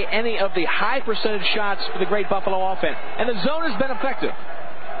away any of the high percentage shots for the great Buffalo offense. And the zone has been effective.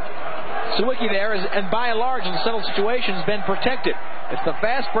 Sawicki there, and by and large in settled situations, been protected. It's the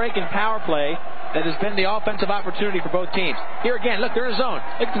fast break and power play. that has been the offensive opportunity for both teams. Here again, look, they're in a zone.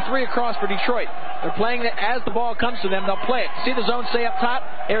 Look at the 3 across for Detroit. They're playing it as the ball comes to them. They'll play it. See the zone stay up top?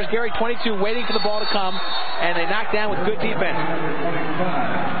 There's Gary, 22, waiting for the ball to come, and they knock down with good defense.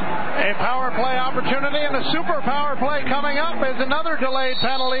 A power play opportunity and a super power play coming up as another delayed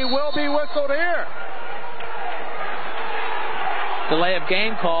penalty will be whistled here. Delay of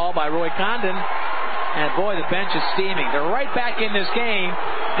game call by Roy Condon. And boy, the bench is steaming. They're right back in this game.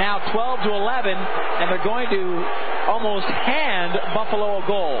 Now 12-11, and they're going to almost hand Buffalo a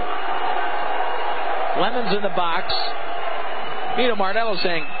goal. Lemons in the box. Vito Martello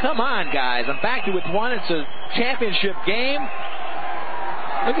saying, come on, guys. I'm back with one. It's a championship game.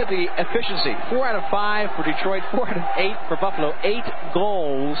 Look at the efficiency. 4 out of 5 for Detroit, 4 out of 8 for Buffalo. 8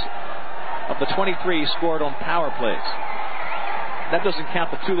 goals of the 23 scored on power plays. That doesn't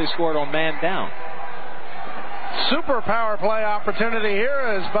count the 2 they scored on man down. Super power play opportunity here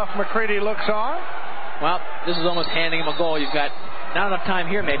as Buff McCready looks on. Well, this is almost handing him a goal. You've got not enough time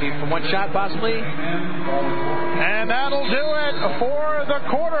here, maybe, for one shot possibly. And that'll do it for the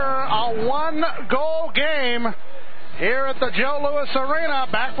quarter. A 1-goal game here at the Joe Louis Arena.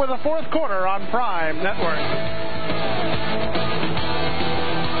 Back with the fourth quarter on Prime Network.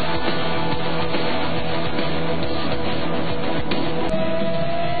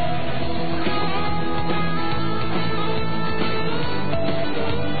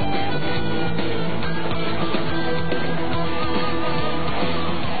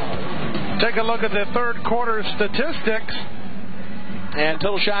 Take a look at the third quarter statistics. And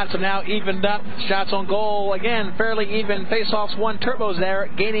total shots have now evened up. Shots on goal, again, fairly even. Face-offs won. Turbos there,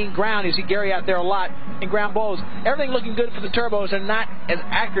 gaining ground. You see Gary out there a lot in ground balls. Everything looking good for the Turbos. They're not as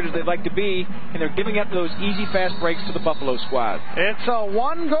accurate as they'd like to be, and they're giving up those easy, fast breaks to the Buffalo squad. It's a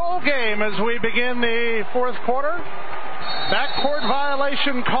 1-goal game as we begin the fourth quarter. Backcourt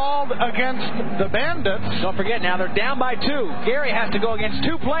violation called against the Bandits. Don't forget now, they're down by 2. Gary has to go against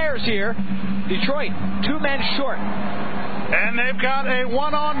 2 players here. Detroit, 2 men short. And they've got a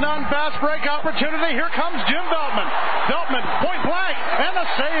one-on-none fast break opportunity. Here comes Jim Veltman. Veltman, point blank, and a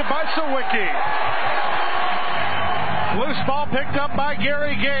save by Sawicki. Loose ball picked up by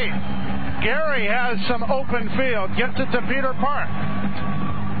Gary Gate. Gary has some open field. Gets it to Peter Park.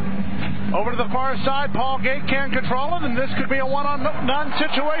 Over to the far side, Paul Gate can control it, and this could be a one-on-none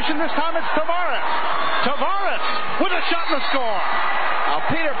situation. This time it's Tavares. Tavares with a shot and a score.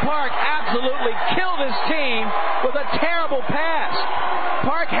 Peter Park absolutely killed his team with a terrible pass.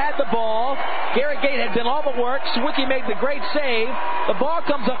 Park had the ball. Gary Gate had done all the work. Sawicki made the great save. The ball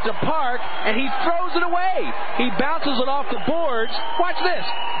comes up to Park, and he throws it away. He bounces it off the boards. Watch this.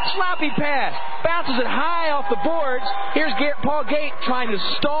 Sloppy pass. Bounces it high off the boards. Here's Paul Gate trying to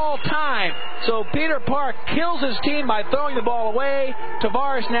stall time. So Peter Park kills his team by throwing the ball away.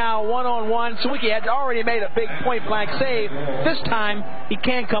 Tavares now one-on-one. Sawicki had already made a big point-blank save. This time, he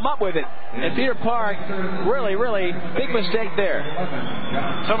can't come up with it. And Peter Park, really, really big mistake there.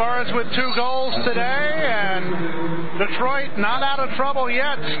 Tavares with 2 goals today, and Detroit not out of trouble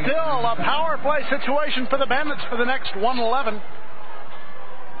yet. Still a power play situation for the Bandits for the next 1:11.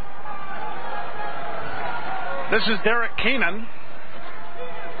 This is Derek Keenan.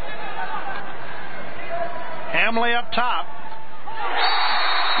 Hamley up top.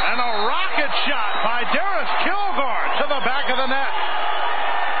 And a rocket shot by Darius Kilgore to the back of the net.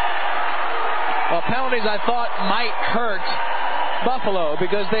 Well, penalties I thought might hurt Buffalo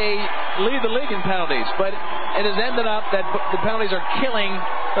because they lead the league in penalties, but it has ended up that the penalties are killing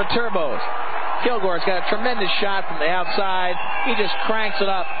the Turbos. Kilgore's got a tremendous shot from the outside. He just cranks it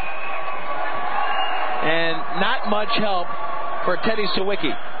up. And not much help for Teddy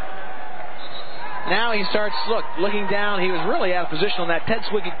Sawicki. Now he starts, looking down. He was really out of position on that. Ted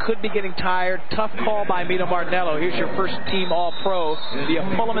Sawicki could be getting tired. Tough call by Mito Martinello. Here's your first-team All-Pro. Do you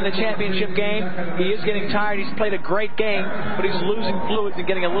pull him in the championship game? He is getting tired. He's played a great game, but he's losing fluids and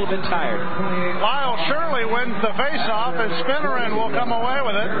getting a little bit tired. Lyle Shirley wins the face-off, and Spinnerin will come away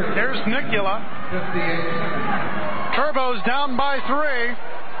with it. Here's Nicola. Turbos down by 3.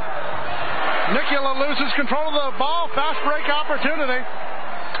 Nicola loses control of the ball. Fast break opportunity.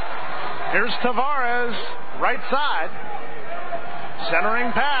 Here's Tavares, right side.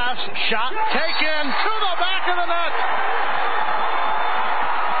 Centering pass. Shot taken to the back of the net.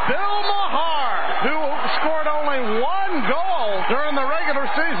 Bill Mahar, who scored only 1 goal during the regular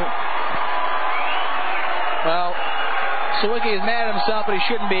season. Well, Sawicki is mad at himself, but he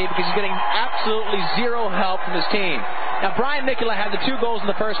shouldn't be because he's getting absolutely 0 help from his team. Now, Brian Nicola had the 2 goals in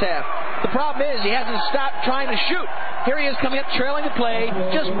the first half. The problem is he hasn't stopped trying to shoot. Here he is coming up, trailing the play,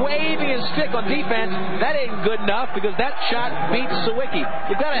 just waving his stick on defense. That ain't good enough because that shot beats Sawicki.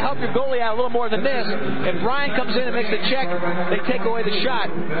 You've got to help your goalie out a little more than this. If Brian comes in and makes a check, they take away the shot.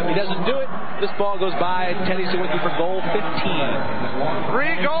 He doesn't do it. This ball goes by Teddy Sawicki for goal 15.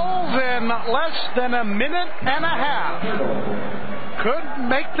 3 goals in less than a minute and a half. Could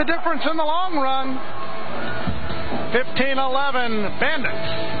make the difference in the long run. 15-11 Bandits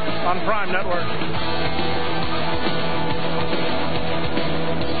on Prime Network.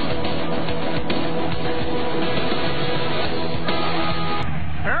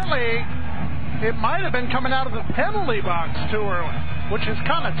 Apparently, it might have been coming out of the penalty box too early, which is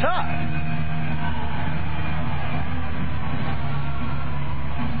kind of tough.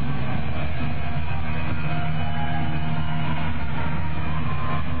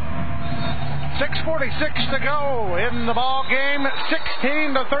 6:46 to go in the ball game,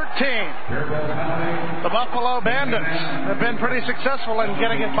 16-13. The Buffalo Bandits have been pretty successful in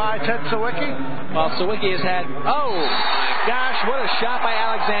getting it by Ted Sawicki. Well, Sawicki has had, oh my gosh, what a shot by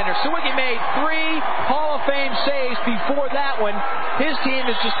Alexander. Sawicki made 3 Hall of Fame saves before that one. His team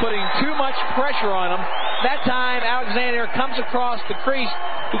is just putting too much pressure on him. That time, Alexander comes across the crease.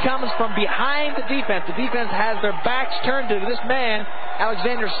 He comes from behind the defense. The defense has their backs turned to this man.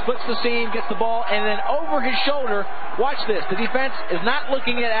 Alexander splits the seam, gets the ball, and then over his shoulder, watch this. The defense is not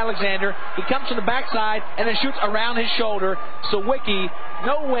looking at Alexander. He comes from the backside and then shoots around his shoulder. Sawicki,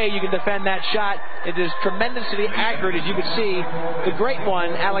 no way you can defend that shot. It is tremendously accurate, as you can see. The great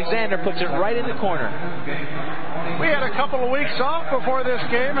one, Alexander, puts it right in the corner. We had a couple of weeks off before this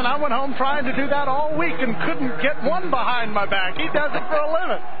game, and I went home trying to do that all week and couldn't get one behind my back. He does it for a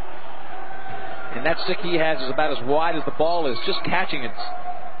living. And that stick he has is about as wide as the ball is. Just catching it's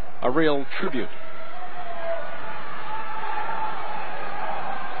a real tribute.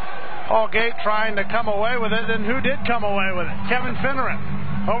 Paul Gate trying to come away with it, and who did come away with it? Kevin Finneran.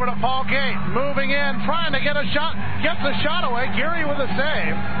 Over to Paul Gate, moving in, trying to get a shot, gets a shot away. Geary with a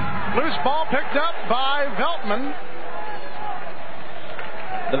save. Loose ball picked up by Veltman.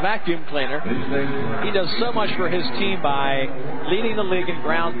 The vacuum cleaner. He does so much for his team by leading the league in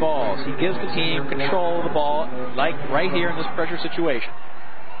ground balls. He gives the team control of the ball, like right here in this pressure situation.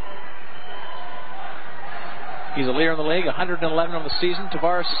 He's a leader in the league, 111 on the season.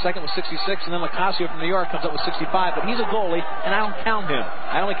 Tavares is second with 66, and then Lacrosse from New York comes up with 65. But he's a goalie, and I don't count him.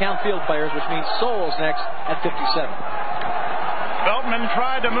 I only count field players, which means Souls next at 57. Veltman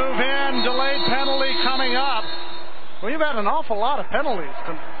tried to move in, delayed penalty coming up. We've had an awful lot of penalties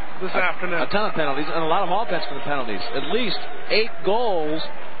this afternoon. A ton of penalties, and a lot of offense for the penalties. At least 8 goals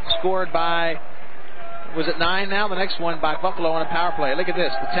scored by, was it 9 now? The next one by Buffalo on a power play. Look at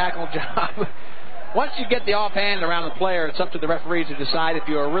this, the tackle job. Once you get the offhand around the player, it's up to the referee to decide if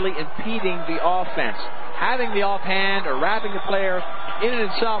you are really impeding the offense. Having the offhand or wrapping the player in and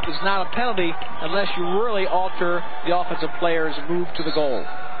itself is not a penalty unless you really alter the offensive player's move to the goal.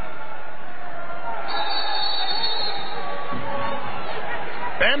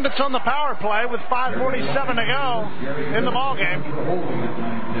 Bandits on the power play with 5:47 to go in the ballgame.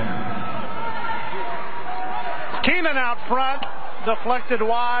 Keenan out front, deflected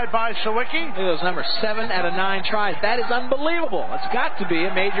wide by Sawicki. Look at those numbers, 7 out of 9 tries. That is unbelievable. It's got to be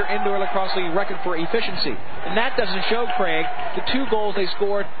a major indoor lacrosse league record for efficiency. And that doesn't show, Craig, the 2 goals they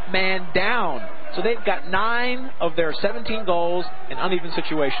scored man down. So they've got 9 of their 17 goals in uneven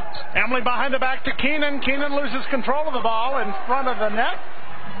situations. Emily behind the back to Keenan. Keenan loses control of the ball in front of the net.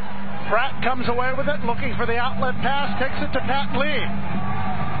 Pratt comes away with it, looking for the outlet pass, takes it to Pat Lee.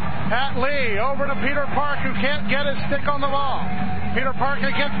 Pat Lee over to Peter Park, who can't get his stick on the ball. Peter Park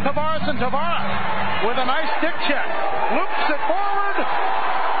against Tavares, and Tavares with a nice stick check. Loops it forward.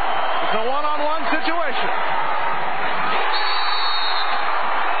 It's a one-on-one situation.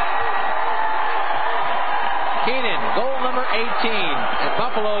 Keenan, goal number 18. And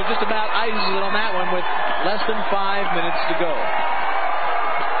Buffalo just about ices it on that one with less than 5 minutes to go.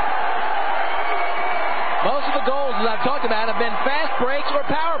 Most of the goals, as I've talked about, have been fast breaks or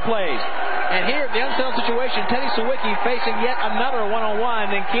power plays. And here, the unsettled situation, Teddy Sawicki facing yet another one-on-one,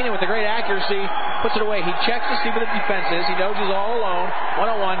 and Keenan with a great accuracy puts it away. He checks to see where the defense is. He knows he's all alone.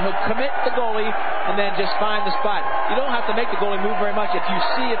 One-on-one, he'll commit the goalie and then just find the spot. You don't have to make the goalie move very much if you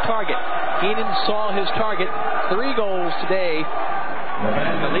see a target. Keenan saw his target. 3 goals today.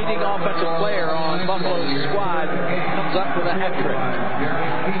 The leading offensive player on Buffalo's squad comes up with a hat trick.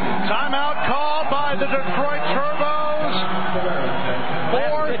 Timeout called by the Detroit Turbos.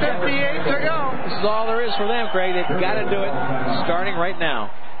 4:58 to go. This is all there is for them, Craig. They've got to do it starting right now.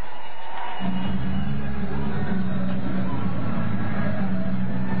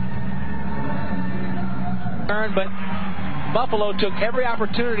 turn, but Buffalo took every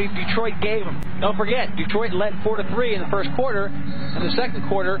opportunity Detroit gave them. Don't forget, Detroit led 4-3 in the first quarter. In the second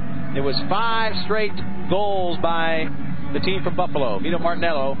quarter, it was 5 straight goals by the team from Buffalo. Vito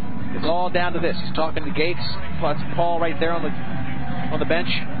Martinello, it's all down to this. He's talking to Gates, plus Paul right there on the bench,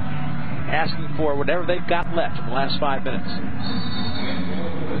 asking for whatever they've got left in the last 5 minutes.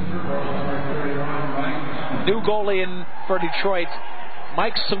 New goalie in for Detroit,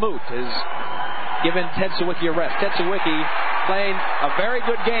 Mike Samut, is given Ted Sawicki a rest. Ted Sawicki playing a very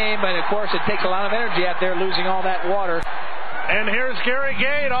good game, but of course it takes a lot of energy out there losing all that water. And here's Gary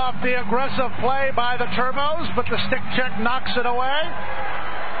Gate off the aggressive play by the Turbos, but the stick check knocks it away.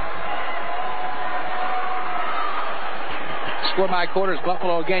 Score by quarters,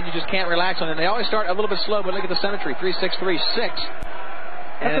 Buffalo again, you just can't relax on them. They always start a little bit slow, but look at the symmetry, 3-6-3-6.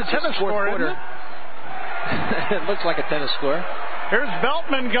 That's a tennis score, isn't it? It looks like a tennis score. Here's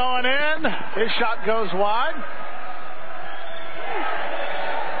Beltman going in. His shot goes wide.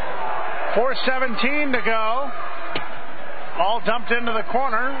 4:17 to go. All dumped into the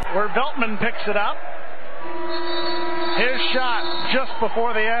corner where Beltman picks it up. His shot just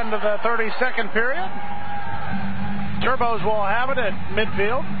before the end of the 32nd period. Turbos will have it at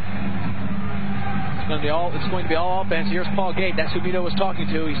midfield. It's going to be all offense. Here's Paul Gate. That's who Vito was talking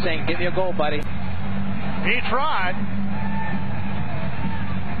to. He's saying, "Give me a goal, buddy." He tried.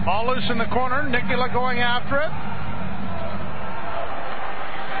 Ball loose in the corner. Nicola going after it.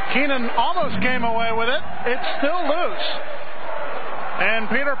 Keenan almost came away with it. It's still loose. And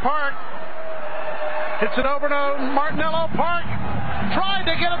Peter Park hits it over to Martinello. Park tried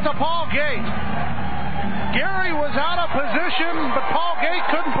to get it to Paul Gate. Gary was out of position, but Paul Gate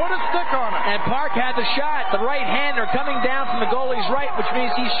couldn't put a stick on it. And Park had the shot. The right-hander coming down from the goalie's right, which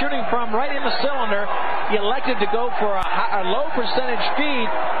means he's shooting from right in the cylinder. He elected to go for a low percentage feed.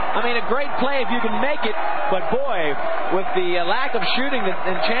 I mean, a great play if you can make it, but boy, with the lack of shooting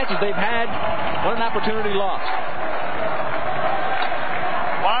and chances they've had, what an opportunity lost.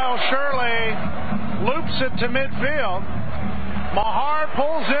 While Shirley loops it to midfield, Mahar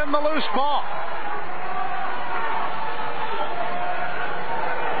pulls in the loose ball.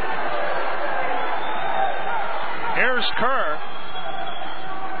 Here's Kerr.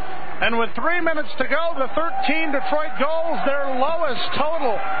 And with 3 minutes to go, the 13 Detroit goals, their lowest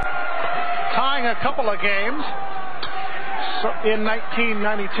total, tying a couple of games in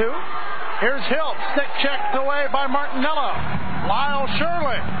 1992. Here's Hilt, stick checked away by Martinello. Lyle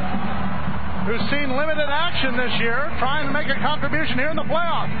Shirley, who's seen limited action this year, trying to make a contribution here in the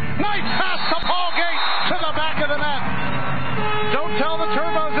playoffs. Nice pass to Paul Gate to the back of the net. Don't tell the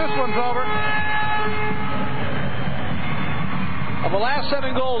Turbos this one's over. Of the last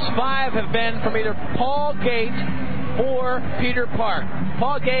 7 goals, 5 have been from either Paul Gate or Peter Park.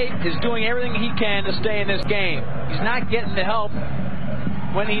 Paul Gate is doing everything he can to stay in this game. He's not getting the help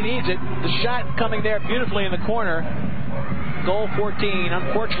when he needs it. The shot coming there beautifully in the corner. Goal 14.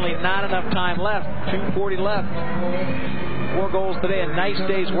 Unfortunately, not enough time left. 2:40 left. 4 goals today. A nice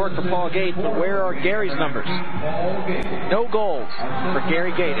day's work for Paul Gate. But where are Gary's numbers? No goals for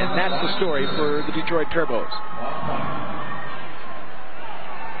Gary Gate. And that's the story for the Detroit Turbos.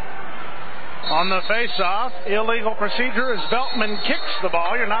 On the face-off, illegal procedure as Beltman kicks the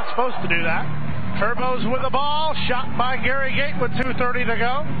ball. You're not supposed to do that. Turbos with the ball, shot by Gary Gate with 2:30 to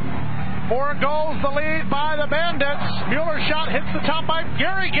go. 4 goals the lead by the Bandits. Mueller's shot hits the top by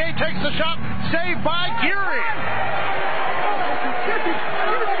Gary Gate, takes the shot, saved by Geary.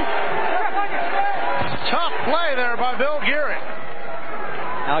 Tough play there by Bill Geary.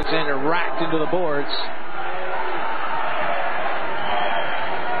 Alexander racked into the boards.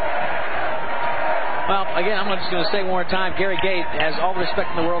 Well, again, I'm just going to say one more time, Gary Gate has all the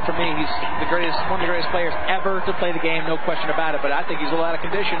respect in the world for me. He's the greatest, one of the greatest players ever to play the game, no question about it. But I think he's a little out of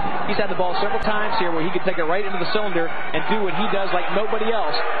condition. He's had the ball several times here where he could take it right into the cylinder and do what he does like nobody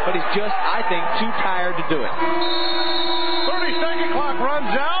else. But he's just, I think, too tired to do it. 30-second clock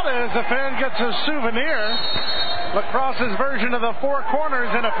runs out as the fan gets a souvenir. Lacrosse's version of the 4 corners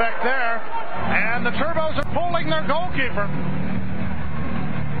in effect there. And the Turbos are pulling their goalkeeper.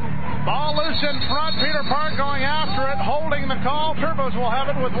 Ball loose in front. Peter Park going after it, holding the call. Turbos will have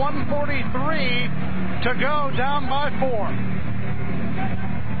it with 1:43 to go, down by 4.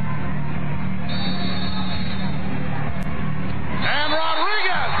 And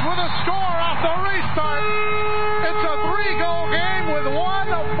Rodriguez with a score off the restart. It's a 3-goal game with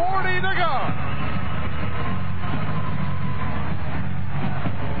 1:40 to go.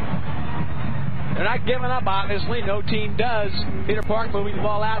 They're not giving up, obviously. No team does. Peter Park moving the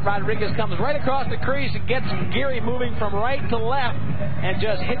ball out. Rodriguez comes right across the crease and gets Geary moving from right to left and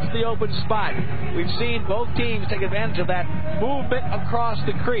just hits the open spot. We've seen both teams take advantage of that movement across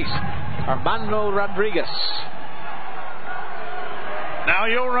the crease. Armando Rodriguez. Now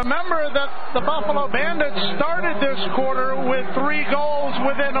you'll remember that the Buffalo Bandits started this quarter with 3 goals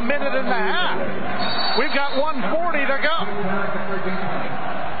within a minute and a half. We've got 1:40 to go.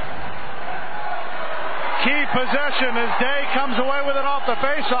 Key possession as Day comes away with it off the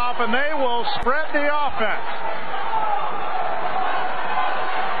faceoff, and they will spread the offense.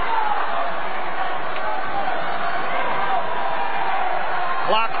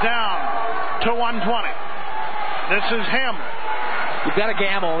 Clock down to 1:20. This is Hamlin. You've got to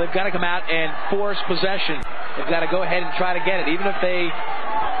gamble. They've got to come out and force possession. They've got to go ahead and try to get it, even if they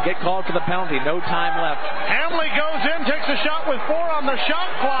get called for the penalty. No time left. Hamley goes in, takes a shot with 4 on the shot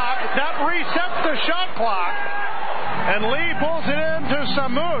clock. That resets the shot clock. And Lee pulls it in to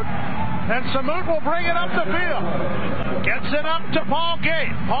Samut. And Samut will bring it up the field. Gets it up to Paul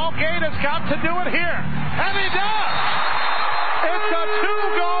Gate. Paul Gate has got to do it here. And he does. It's a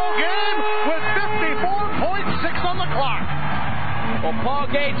 2-goal game with 54.6 on the clock. Well, Paul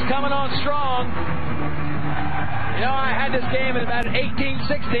Gates coming on strong. You know, I had this game at about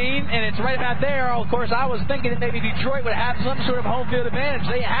 18-16, and it's right about there. Of course, I was thinking that maybe Detroit would have some sort of home field advantage.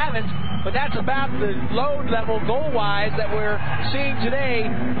 They haven't, but that's about the load level goal-wise that we're seeing today.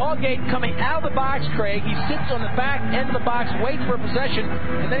 Paul Gate coming out of the box, Craig. He sits on the back end of the box, waits for possession,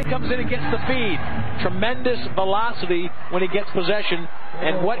 and then he comes in and gets the feed. Tremendous velocity when he gets possession,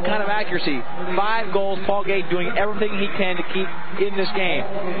 and what kind of accuracy. 5 goals, Paul Gate doing everything he can to keep in this game.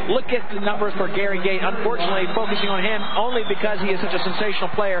 Look at the numbers for Gary Gate. Unfortunately, focusing on him only because he is such a sensational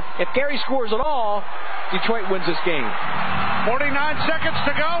player. If Gary scores at all, Detroit wins this game. 49 seconds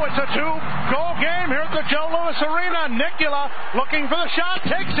to go. It's a 2-goal game here at the Joe Louis Arena. Nicola looking for the shot,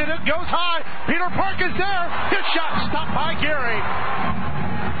 takes it, it goes high. Peter Park is there. His shot stopped by Gary.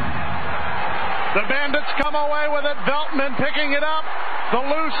 The Bandits come away with it. Veltman picking it up. The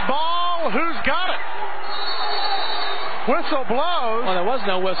loose ball. Who's got it? Whistle blows. Well, there was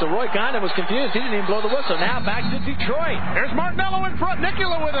no whistle. Roy Condon was confused. He didn't even blow the whistle. Now back to Detroit. Here's Martinello in front.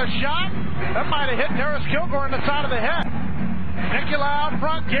 Nicola with a shot. That might have hit Harris Kilgore in the side of the head. Nicola out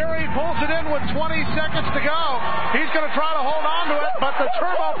front. Gary pulls it in with 20 seconds to go. He's going to try to hold on to it, but the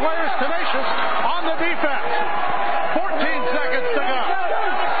Turbo player is tenacious on the defense. 14 seconds to go.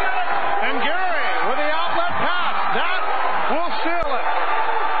 And Gary with the outlet pass. That will seal it.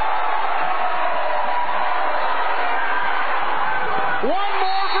 One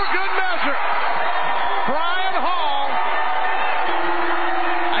more for good measure. Brian Hall.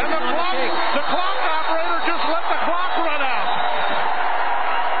 And the clock operator just let the clock run out.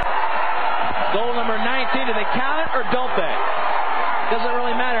 Goal number 19. Do they count it or don't they? Doesn't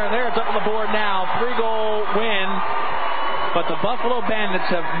really matter. There, it's up on the board now. 3-goal win. But the Buffalo Bandits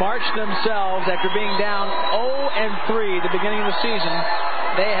have marched themselves after being down 0-3 at the beginning of the season.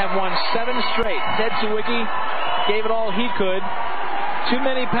 They have won 7 straight. Ted Sawicki gave it all he could. Too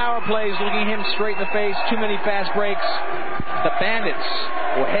many power plays looking him straight in the face. Too many fast breaks. The Bandits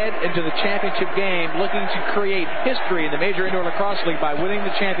will head into the championship game looking to create history in the Major Indoor Lacrosse League by winning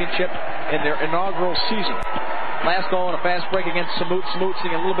the championship in their inaugural season. Last goal on a fast break against Samut. Samut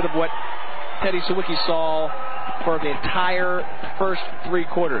seeing a little bit of what Teddy Sawicki saw for the entire first 3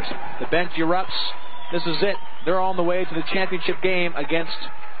 quarters. The bench erupts. This is it. They're on the way to the championship game against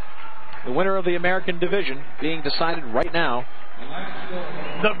the winner of the American Division, being decided right now.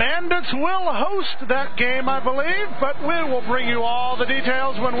 The Bandits will host that game, I believe, but we will bring you all the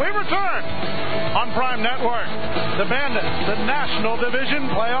details when we return on Prime Network. The Bandits, the National Division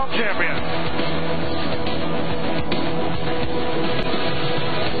Playoff Champions.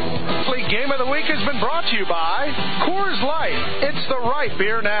 Game of the Week has been brought to you by Coors Light. It's the right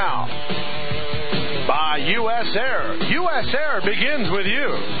beer now. By U.S. Air. U.S. Air begins with you.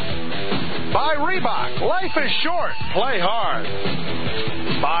 By Reebok. Life is short. Play hard.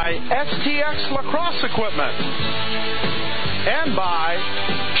 By STX Lacrosse Equipment. And by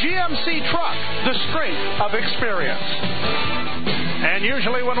GMC Truck, the strength of experience. And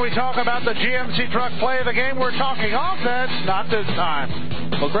usually when we talk about the GMC Truck play of the game, we're talking offense. Not this time.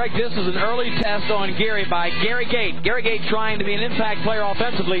 Well, Greg, this is an early test on Gary by Gary Gate. Gary Gate trying to be an impact player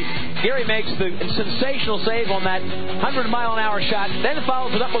offensively. Gary makes the sensational save on that 100-mile-an-hour shot, then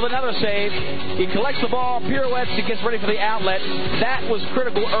follows it up with another save. He collects the ball, pirouettes, he gets ready for the outlet. That was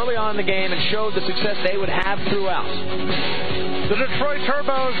critical early on in the game and showed the success they would have throughout. The Detroit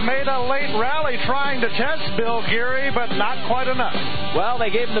Turbos made a late rally trying to test Bill Geary, but not quite enough. Well, they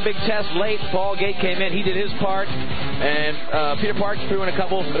gave him the big test late. Paul Gate came in. He did his part. And Peter Park threw in a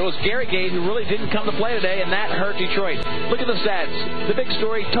couple. But it was Gary Gate who really didn't come to play today, and that hurt Detroit. Look at the stats. The big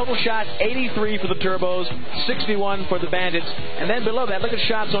story, total shots, 83 for the Turbos, 61 for the Bandits. And then below that, look at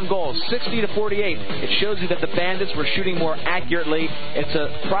shots on goal, 60 to 48. It shows you that the Bandits were shooting more accurately. It's a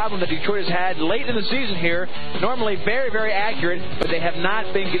problem that Detroit has had late in the season here. Normally very, very accurate, but they have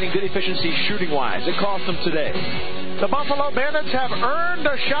not been getting good efficiency shooting-wise. It cost them today. The Buffalo Bandits have earned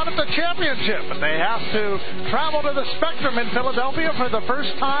a shot at the championship, but they have to travel to the Spectrum in Philadelphia for the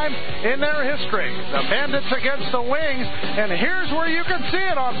first time in their history. The Bandits against the Wings, and here's where you can see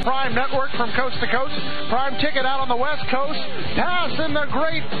it on Prime Network from coast to coast. Prime Ticket out on the West Coast, Pass in the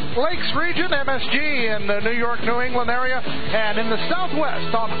Great Lakes region, MSG in the New York, New England area, and in the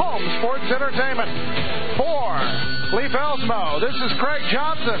Southwest on Home Sports Entertainment. For Lee Felsmo, this is Craig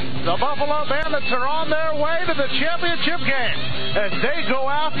Johnson. The Buffalo Bandits are on their way to the championship game as they go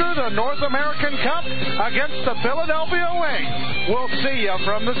after the North American Cup against the Philadelphia Wings. We'll see you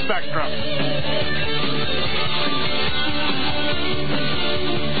from the Spectrum.